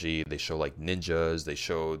mythology. They show like ninjas. They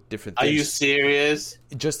show different things. Are you serious?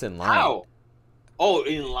 Just in line. How? Oh,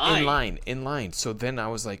 in line. In line. So then I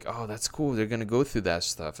was like, oh, that's cool. They're gonna go through that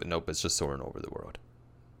stuff. And nope, it's just Soaring Over the World.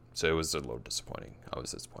 So it was a little disappointing. I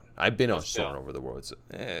was disappointed. I've been on Soaring Over the World. So,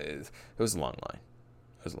 it was a long line.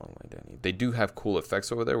 It was a long line, Danny. They do have cool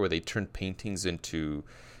effects over there where they turn paintings into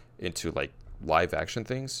like live action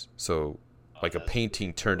things. So like a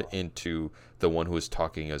painting turned into the one who is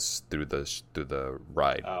talking us through the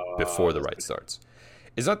ride before the ride starts.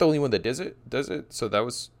 It's not the only one that does it. So that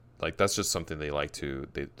was like that's just something they like to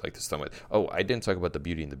stun with. Oh, I didn't talk about the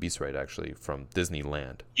Beauty and the Beast ride actually from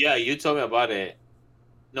Disneyland. Yeah, you told me about it.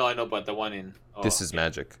 No, I know about the one in. This is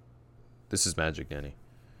magic. This is magic, Danny.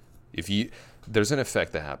 There's an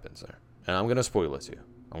effect that happens there, and I'm gonna spoil it to you.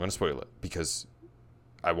 I'm gonna spoil it because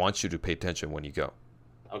I want you to pay attention when you go.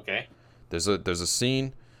 Okay. There's a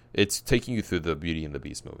scene. It's taking you through the Beauty and the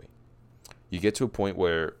Beast movie. You get to a point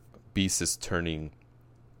where Beast is turning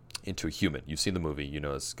into a human. You've seen the movie. You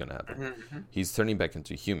know it's gonna happen. Mm-hmm. He's turning back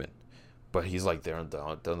into a human, but he's like there on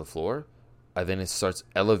the floor, and then it starts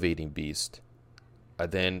elevating Beast,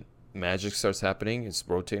 and then magic starts happening. It's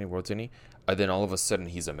rotating, and then all of a sudden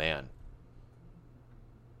he's a man.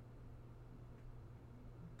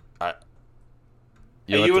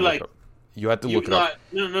 You were like, you had to look it up.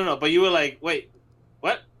 No. But you were like, wait,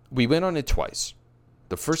 what? We went on it twice.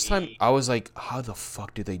 The first time I was like, how the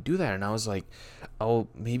fuck did they do that? And I was like, oh,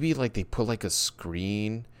 maybe like they put like a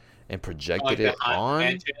screen and projected it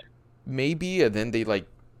on, maybe, and then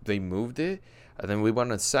they moved it, and then we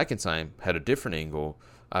went on a second time, had a different angle.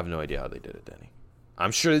 I have no idea how they did it, Danny.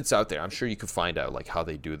 I'm sure it's out there. I'm sure you can find out like how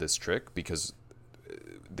they do this trick because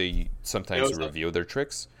they sometimes reveal their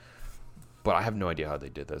tricks. But I have no idea how they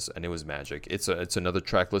did this, and it was magic. It's another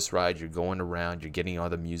trackless ride. You're going around. You're getting all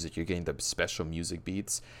the music. You're getting the special music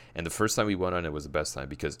beats. And the first time we went on it was the best time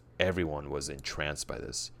because everyone was entranced by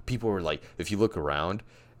this. People were like, if you look around,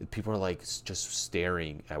 people are like just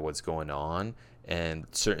staring at what's going on. And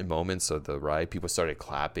certain moments of the ride, people started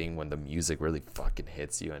clapping when the music really fucking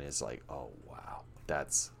hits you, and it's like, oh wow,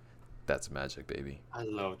 that's magic, baby. I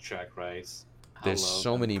love track rides. There's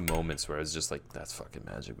so many moments where it's just like, that's fucking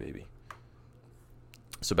magic, baby.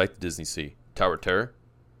 So back to Disney Sea. Tower of Terror.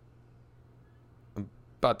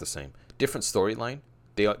 About the same. Different storyline.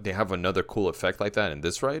 They have another cool effect like that in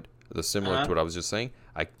this ride. Similar to what I was just saying.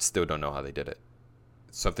 I still don't know how they did it.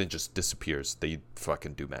 Something just disappears. They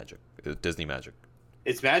fucking do magic. Disney magic.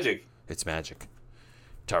 It's magic. It's magic.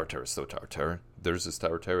 Tower of Terror is still Tower of Terror. There's this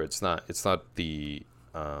Tower of Terror. It's not the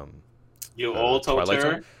old Tower of Terror?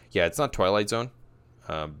 Zone. Yeah, it's not Twilight Zone.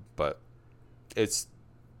 But it's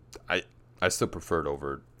I still prefer it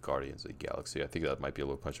over Guardians of the Galaxy. I think that might be a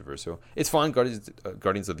little controversial. It's fun. Guardians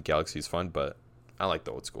of the Galaxy is fun, but I like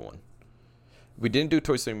the old school one. We didn't do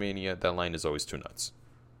Toy Story Mania. That line is always too nuts.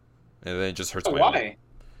 And then it just hurts my why?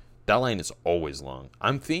 That line is always long.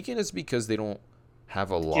 I'm thinking it's because they don't have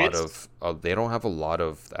a lot of they don't have a lot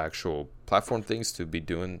of actual platform things to be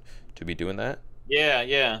doing that.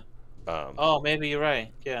 Yeah. Oh, maybe you're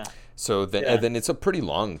right. Yeah. So then and then it's a pretty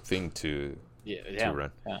long thing to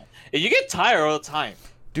run. Yeah. And you get tired all the time.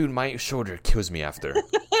 Dude, my shoulder kills me after.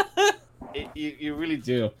 You really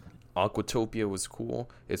do. Aquatopia was cool.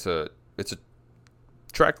 It's a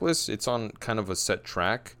trackless. It's on kind of a set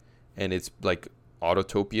track, and it's like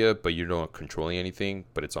Autotopia, but you're not controlling anything.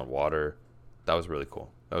 But it's on water. That was really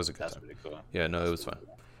cool. That was a good time. Pretty cool. Yeah, no, it was fun.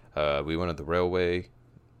 We went on the railway.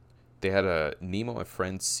 They had a Nemo and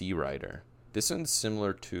Friends Sea Rider. This one's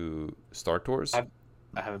similar to Star Tours. I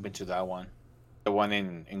haven't been to that one. The one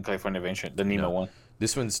in California Adventure, the Nemo one.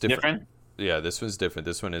 This one's different. Yeah, this one's different.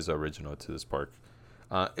 This one is original to this park.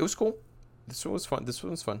 It was cool. This one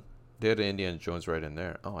was fun. They had an Indiana Jones right in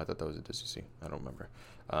there. Oh, I thought that was a Disney Sea. I don't remember.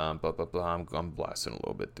 Blah, blah, blah. I'm blasting a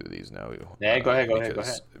little bit through these now. Yeah, go ahead.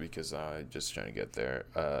 Because I'm just trying to get there.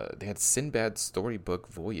 They had Sinbad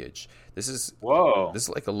Storybook Voyage. This is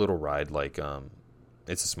like a little ride. Like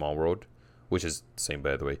it's a Small World, which is the same,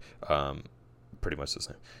 by the way. Pretty much the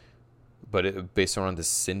same. But based around the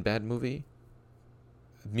Sinbad movie,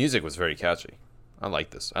 music was very catchy. I like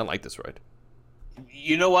this ride.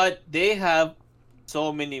 You know what? They have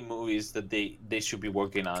so many movies that they should be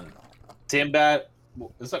working on. Sinbad,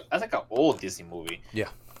 that's like an old Disney movie. Yeah.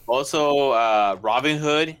 Also, Robin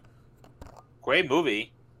Hood, great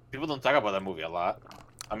movie. People don't talk about that movie a lot.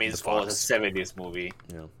 I mean, it's called a 70s movie.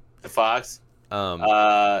 Yeah. The Fox. King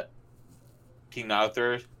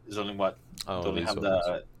Arthur is only what? Don't have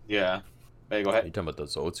the yeah. Hey, go ahead. You're talking about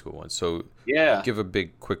those old school ones. So yeah, give a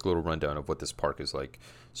quick little rundown of what this park is like.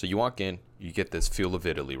 So you walk in, you get this feel of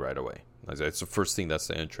Italy right away. It's the first thing. That's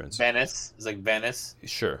the entrance. Venice. It's like Venice.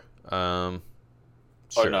 Sure. Or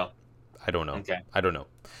no? I don't know. Okay. I don't know.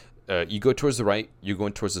 You go towards the right. You're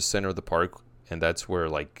going towards the center of the park, and that's where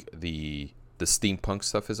like the steampunk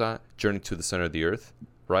stuff is at. Journey to the Center of the Earth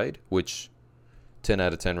ride, which 10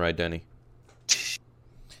 out of 10 ride, Danny.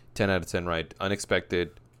 10 out of 10 ride.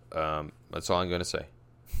 Unexpected. That's all I'm gonna say.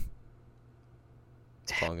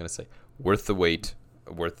 That's all I'm gonna say. Worth the wait.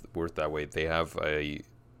 Worth that wait. They have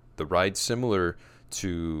the ride similar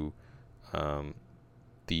to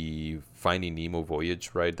the Finding Nemo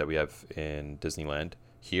Voyage ride that we have in Disneyland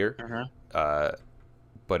here.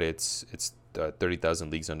 But it's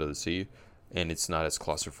 30,000 Leagues Under the Sea, and it's not as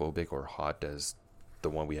claustrophobic or hot as the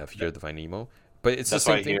one we have here, the Finding Nemo. But it's the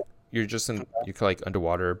same thing. You're just you're like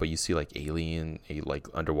underwater, but you see like like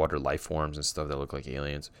underwater life forms and stuff that look like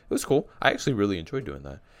aliens. It was cool. I actually really enjoyed doing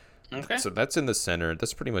that. Okay. So that's in the center.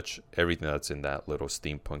 That's pretty much everything that's in that little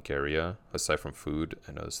steampunk area, aside from food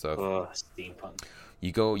and other stuff. Oh, steampunk.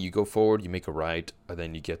 You go forward, you make a right, and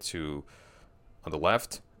then you get to on the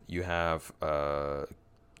left. You have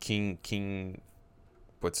King.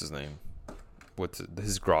 What's his name? What's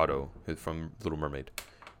his grotto from Little Mermaid?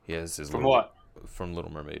 He has his from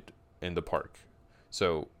Little Mermaid in the park.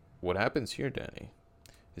 So what happens here, Danny,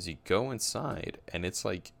 is you go inside and it's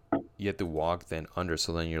like you have to walk then under.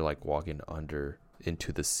 So then you're like walking under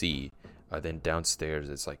into the sea. Then downstairs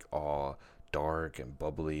it's like all dark and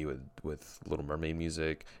bubbly with Little Mermaid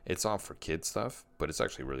music. It's all for kids stuff, but it's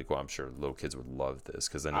actually really cool. I'm sure little kids would love this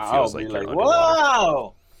because then it feels like you're underwater.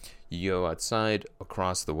 Wow! You go outside,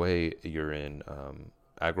 across the way you're in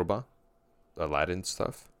Agrabah, Aladdin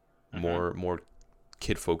stuff. More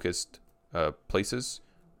kid focused places,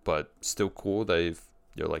 but still cool that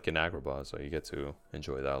you're like in Agrabah, so you get to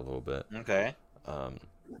enjoy that a little bit. Okay.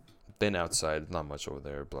 Then outside, not much over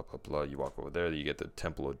there. Blah blah blah. You walk over there, you get the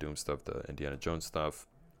Temple of Doom stuff, the Indiana Jones stuff.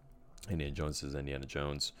 Indiana Jones is Indiana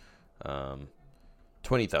Jones.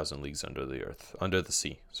 20,000 Leagues Under the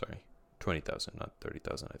Sea. Sorry, 20,000, not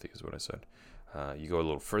 30,000. I think is what I said. You go a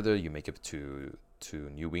little further, you make it to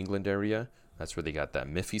New England area. That's where they got that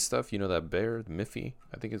Miffy stuff. You know that bear, Miffy?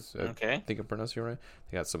 I think it's okay. I think I pronounced it right.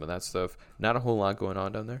 They got some of that stuff. Not a whole lot going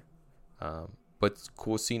on down there, but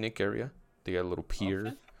cool scenic area. They got a little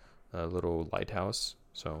pier, a little lighthouse.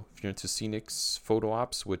 So if you're into scenics, photo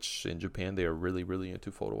ops, which in Japan they are really, really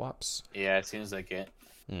into photo ops. Yeah, it seems like it.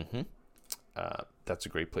 That's a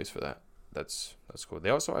great place for that. That's cool.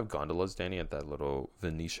 They also have gondolas, Danny, at that little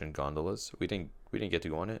Venetian gondolas. We didn't get to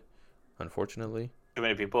go on it, unfortunately. Too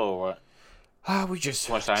many people or what? We just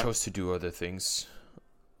chose to do other things.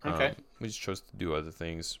 Okay. We just chose to do other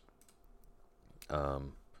things.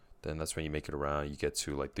 Then that's when you make it around. You get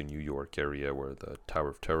to like the New York area where the Tower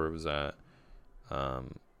of Terror was at.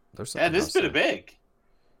 This is pretty big.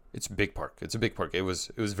 It's a big park. It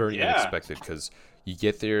was very unexpected because you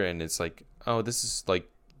get there and it's like, oh, this is like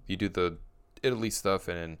you do the Italy stuff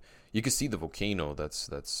and then you can see the volcano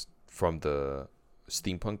that's from the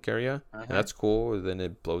steampunk area, and that's cool. And then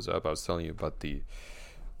it blows up. I was telling you about the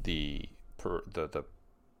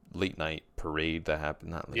late night parade that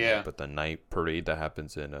happened, not late night, but the night parade that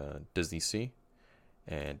happens in Disney Sea,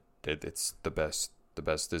 and it's the best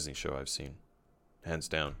Disney show I've seen, hands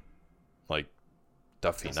down. Like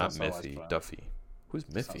Duffy, not Miffy. Duffy. Who's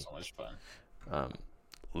Miffy? So much fun.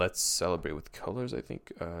 Let's celebrate with colors. I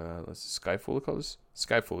think let's Sky Full of Colors.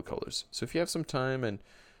 Sky Full of Colors. So if you have some time and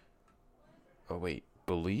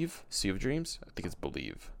Believe Sea of Dreams. I think it's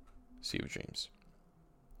Believe Sea of Dreams.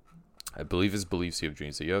 I believe it's Believe Sea of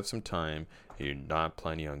Dreams. So you have some time and you're not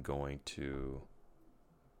planning on going to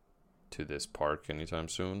this park anytime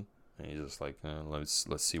soon, and you're just like, let's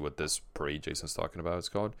see what this parade Jason's talking about is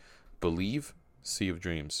called. Believe Sea of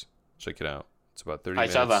Dreams. Check it out. It's about 30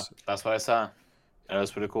 minutes. I saw that. That's what I saw. That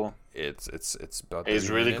was pretty cool. It's about 30 It's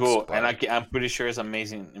really minutes, cool, but... and I'm pretty sure it's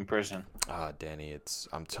amazing in person. Danny,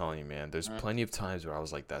 I'm telling you, man. There's plenty of times where I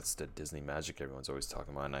was like, that's the Disney magic everyone's always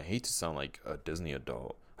talking about, and I hate to sound like a Disney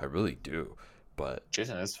adult. I really do, but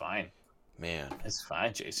Jason, it's fine. Man, it's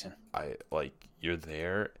fine, Jason. You're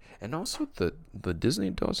there, and also the Disney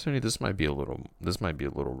adults. This might be a little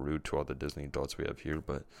rude to all the Disney adults we have here,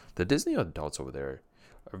 but the Disney adults over there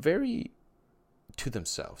are very to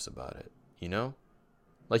themselves about it. You know,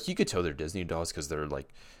 like you could tell they're Disney adults because they're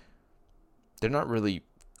not really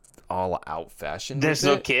all out fashion. There's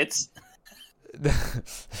no kids.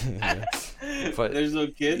 Yeah. But there's no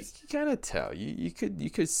kids. You kind of tell. You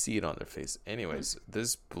could see it on their face. Anyways,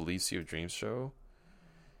 this Believe Sea of Dreams show,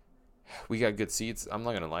 we got good seats. I'm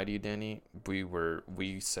not gonna lie to you, Danny.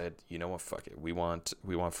 We said, you know what, fuck it. We want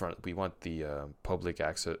the public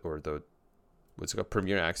access, or the what's it called,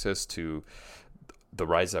 premier access to the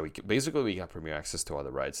rides that we could. Basically, we got premier access to all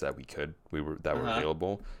the rides that were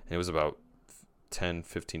available, and it was about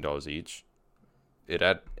 $10-15 each. It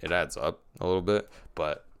adds up a little bit,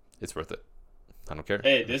 but it's worth it. I don't care.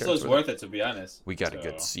 Hey, this was worth it, to be honest. We got a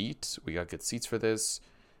good seat. We got good seats for this,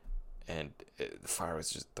 and the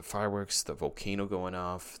fireworks, the volcano going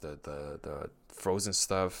off, the Frozen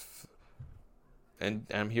stuff, and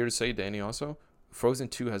I'm here to say, Danny, also, Frozen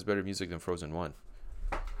 2 has better music than Frozen 1.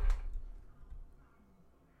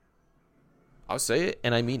 I'll say it,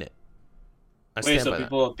 and I mean it. Wait,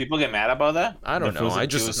 so people get mad about that? I don't know. I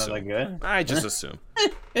just assume. Not that good? I just assume.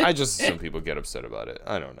 I just assume people get upset about it.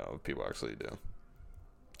 I don't know if people actually do.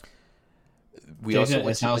 We also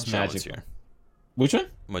went to Magellan's here. Which one?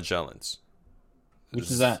 Magellan's. Which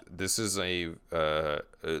is that? This is a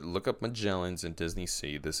look up Magellan's in Disney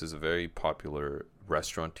Sea. This is a very popular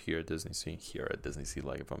restaurant here at Disney Sea.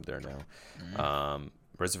 Like if I'm there now.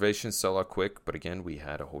 Reservations sell out quick, but again, we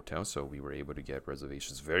had a hotel, so we were able to get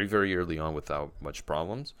reservations very, very early on without much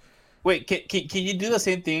problems. Wait, can you do the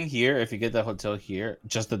same thing here if you get the hotel here,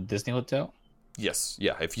 just the Disney hotel? Yes,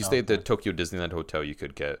 yeah. If you stay at the Tokyo Disneyland hotel, you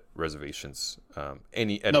could get reservations.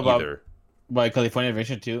 Either. By California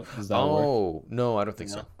Adventure too? Does that work? No, I don't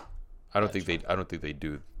think so. I don't think they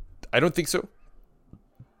do. I don't think so.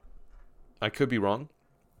 I could be wrong.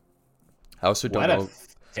 I also don't know.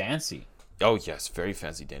 Fancy. Oh yes, very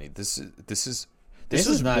fancy, Danny. This is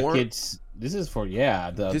not more, kids. This is for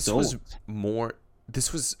the this adult. was more.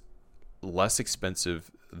 This was less expensive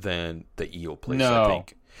than the EO place. No. I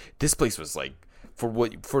think this place was like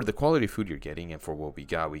for the quality of food you're getting and for what we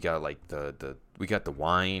got. We got like we got the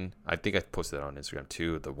wine. I think I posted that on Instagram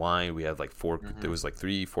too. The wine, we had like 4. There was like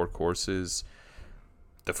 3-4 courses.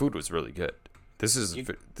 The food was really good. This is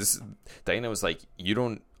Diana was like, you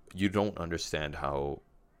don't understand how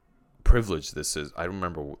privilege this is. I don't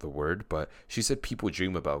remember the word, but she said people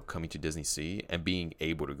dream about coming to Disney Sea and being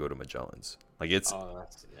able to go to Magellan's. Like it's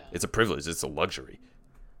a privilege. It's a luxury.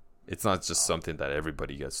 It's not just something that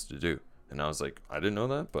everybody gets to do. And I was like, I didn't know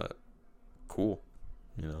that, but cool.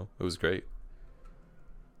 It was great.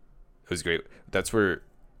 It was great. That's where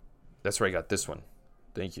I got this one.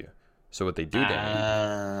 Thank you. So what they do,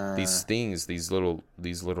 Danny, these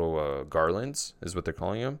little garlands is what they're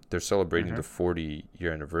calling them. They're celebrating the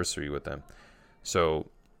 40-year anniversary with them. So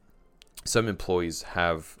some employees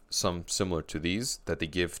have some similar to these that they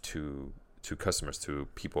give to customers, to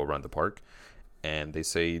people around the park, and they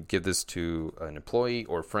say give this to an employee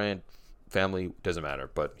or friend, family, doesn't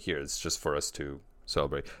matter. But here it's just for us to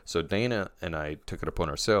celebrate. So Dana and I took it upon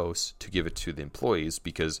ourselves to give it to the employees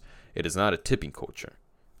because it is not a tipping culture.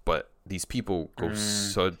 But these people go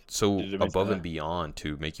so above and beyond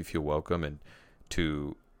to make you feel welcome and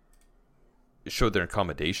to show their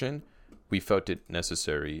accommodation. We felt it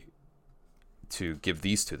necessary to give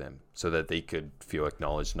these to them so that they could feel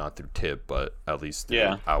acknowledged, not through tip, but at least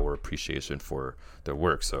our appreciation for their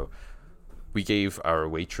work. So we gave our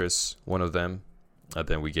waitress one of them. And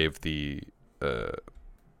then we gave the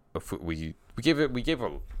we gave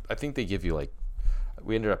a, I think they give you like,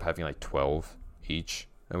 we ended up having like 12 each,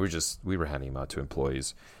 and we were handing them out to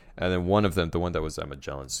employees. And then one of them, the one that was at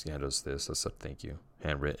Magellan's, handed us this. I said thank you,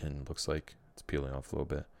 handwritten. Looks like it's peeling off a little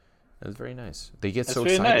bit. It was very nice. They get so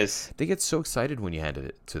excited. Nice. They get so excited when you handed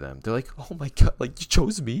it to them. They're like, "Oh my god! Like, you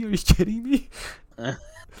chose me? Are you kidding me?"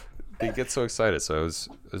 They get so excited. So it was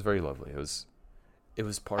very lovely. It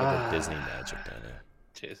was part of the Disney magic, Danny.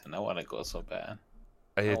 Jason, I want to go so bad.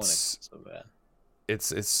 It's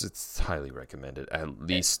highly recommended. At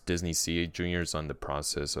least Disney Sea Junior's on the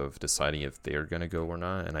process of deciding if they're gonna go or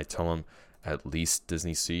not. And I tell them, at least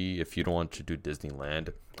Disney Sea. If you don't want to do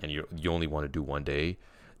Disneyland and you only want to do one day,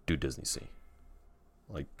 do Disney Sea.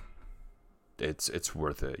 Like, it's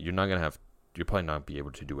worth it. You'll probably not be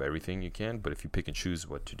able to do everything you can, but if you pick and choose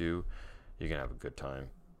what to do, you're gonna have a good time.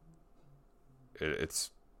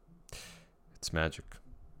 It's magic.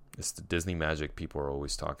 It's the Disney magic people are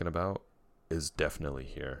always talking about is definitely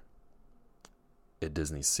here at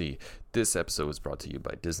Disney Sea. This episode was brought to you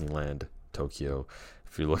by Disneyland Tokyo.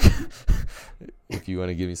 If you look, if you want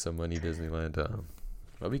to give me some money, Disneyland,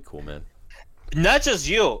 that'd be cool, man. Not just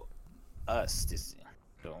you, us, Disney.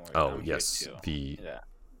 Don't worry. Oh yes, the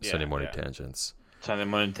Sunday Morning Tangents. Sunday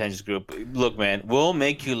Morning Tangents group. Look, man, we'll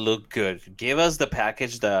make you look good. Give us the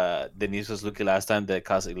package that Denise was looking last time that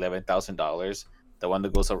cost $11,000. The one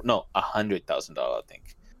that goes over, no, $100,000, I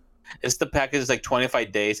think. It's the package. It's like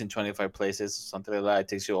 25 days in 25 places, something like that. It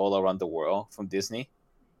takes you all around the world from Disney.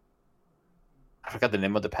 I forgot the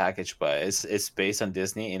name of the package, but it's based on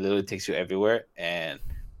Disney. It literally takes you everywhere, and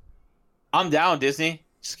I'm down, Disney.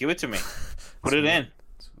 Just give it to me. Put it in.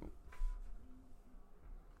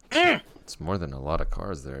 It's more than a lot of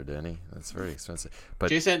cars there, Danny. That's very expensive. But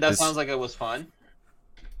Jason, that sounds like it was fun.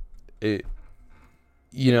 It,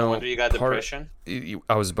 you know, whether you got depression.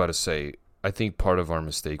 I was about to say, I think part of our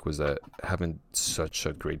mistake was that having such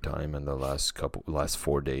a great time in the last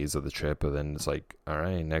 4 days of the trip, and then it's like, all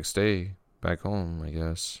right, next day back home, I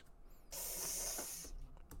guess.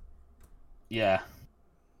 Yeah.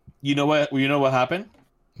 You know what happened?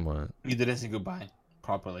 What? You didn't say goodbye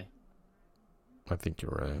properly. I think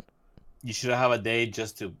you're right. You should have a day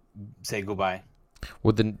just to say goodbye.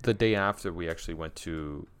 Well, the day after, we actually went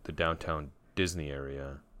to the downtown Disney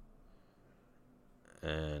area.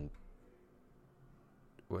 And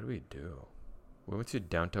what did we do? We went to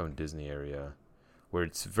downtown Disney area, where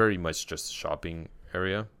it's very much just a shopping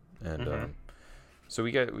area. And so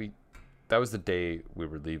that was the day we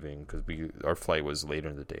were leaving, because our flight was later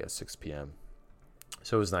in the day at 6 p.m.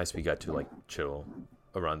 So it was nice. We got to like chill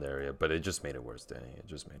around the area, but it just made it worse, Danny. It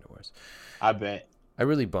just made it worse. I bet. I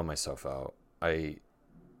really bummed myself out. I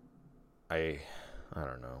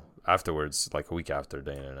don't know. Afterwards, like a week after,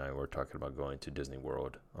 Dana and I were talking about going to Disney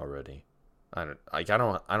World already. I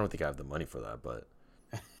don't think I have the money for that, but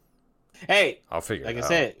hey, I'll figure it out. Like I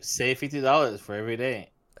said, save $50 for every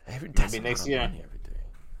day. Maybe next year. Every day.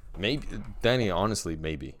 Maybe, Danny. Honestly,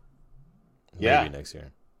 maybe. Yeah. Maybe next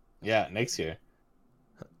year. Yeah, next year.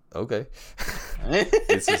 Okay.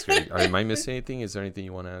 This is great. Am I missing anything? Is there anything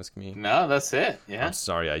you want to ask me? No, that's it. Yeah. I'm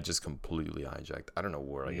sorry, I just completely hijacked. I don't know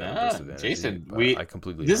where I got burst of energy, Jason, I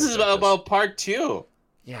completely. This is about part 2.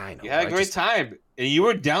 Yeah, I know. You had a great time, and you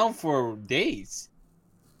were down for days.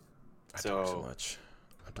 I talk too much.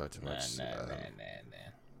 Nah.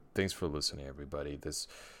 Thanks for listening, everybody. This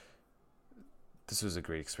was a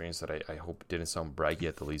great experience that I hope didn't sound braggy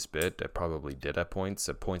at the least bit. It probably did at points.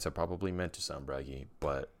 At points, I probably meant to sound braggy,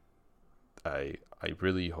 but I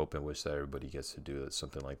really hope and wish that everybody gets to do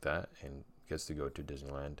something like that and gets to go to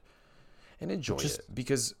Disneyland and enjoy it.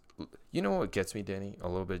 Because you know what gets me, Danny, a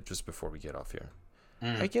little bit just before we get off here?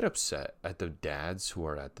 I get upset at the dads who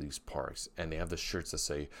are at these parks and they have the shirts that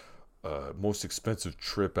say, most expensive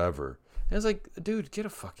trip ever. And it's like, dude, get a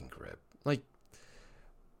fucking grip. Like,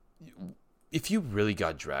 if you really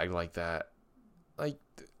got dragged like that, like,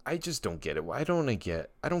 I just don't get it. I don't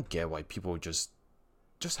get why people just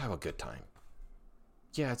have a good time.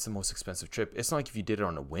 Yeah, it's the most expensive trip. It's not like if you did it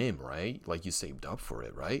on a whim, right? Like, you saved up for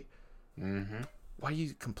it, right? Mm-hmm. Why are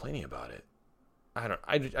you complaining about it?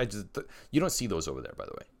 I just, you don't see those over there, by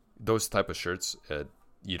the way. Those type of shirts,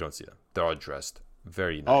 you don't see them. They're all dressed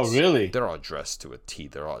very nice. Oh, really? They're all dressed to a T.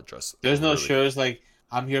 They're all dressed. There's no shirts like,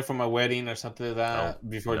 I'm here for my wedding or something like that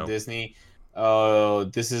before Disney. Oh,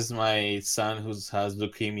 this is my son who has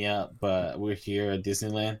leukemia, but we're here at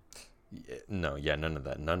Disneyland. None of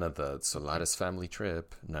that. None of the Solaris family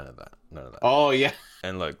trip. None of that. Oh, yeah.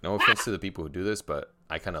 And look, no offense to the people who do this, but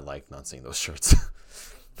I kind of like not seeing those shirts.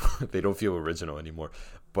 They don't feel original anymore.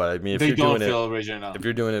 But I mean, if They you're don't doing feel it, original. if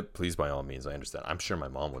you're doing it, please by all means, I understand. I'm sure my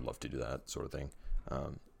mom would love to do that sort of thing.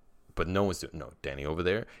 But no one's doing. No, Danny over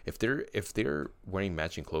there. If they're wearing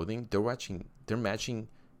matching clothing, they're matching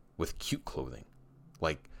with cute clothing.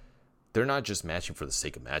 Like, they're not just matching for the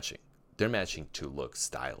sake of matching. They're matching to look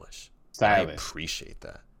stylish. I appreciate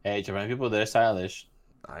that. Hey, Japan people, they're stylish.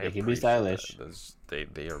 They can be stylish.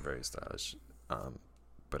 They are very stylish.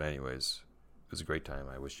 But anyways, it was a great time.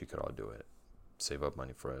 I wish you could all do it. Save up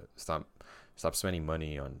money for it. Stop spending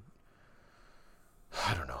money on.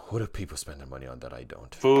 I don't know. What do people spend their money on that I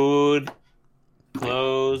don't? Food,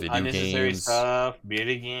 clothes, Video unnecessary games. stuff,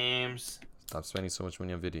 video games. Stop spending so much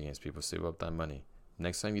money on video games. People, save up that money.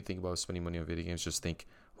 Next time you think about spending money on video games, just think,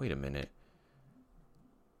 wait a minute.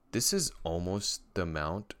 This is almost the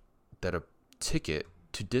amount that a ticket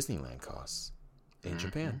to Disneyland costs in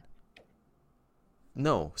Japan.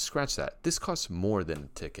 No, scratch that. This costs more than a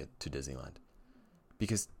ticket to Disneyland.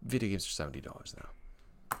 Because video games are $70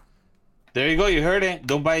 now. There you go. You heard it.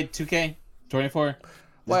 Don't buy 2K24.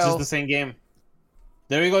 It's just the same game.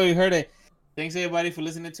 There you go. You heard it. Thanks everybody for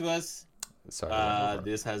listening to us. Sorry.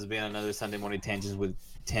 This has been another Sunday Morning Tangents with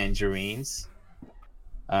Tangerines.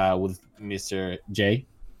 With Mr. J.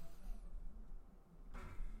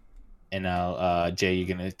 And now, Jay, you're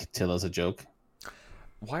gonna tell us a joke.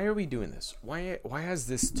 Why are we doing this? Why has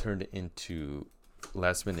this turned into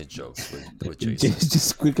last minute jokes with Jason?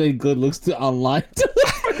 Just quickly good looks to online to look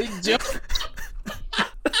for the joke.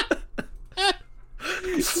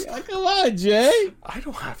 Yeah, come on, Jay. I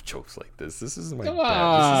don't have jokes like this. This is my Come dad.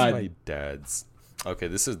 on. This is my dad's. Okay,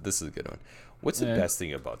 this is a good one. What's the best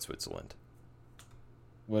thing about Switzerland?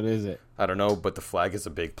 What is it? I don't know, but the flag is a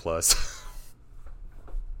big plus.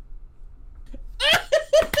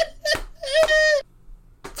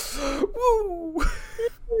 Woo!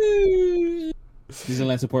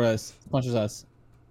 Disneyland support us. Sponsors us.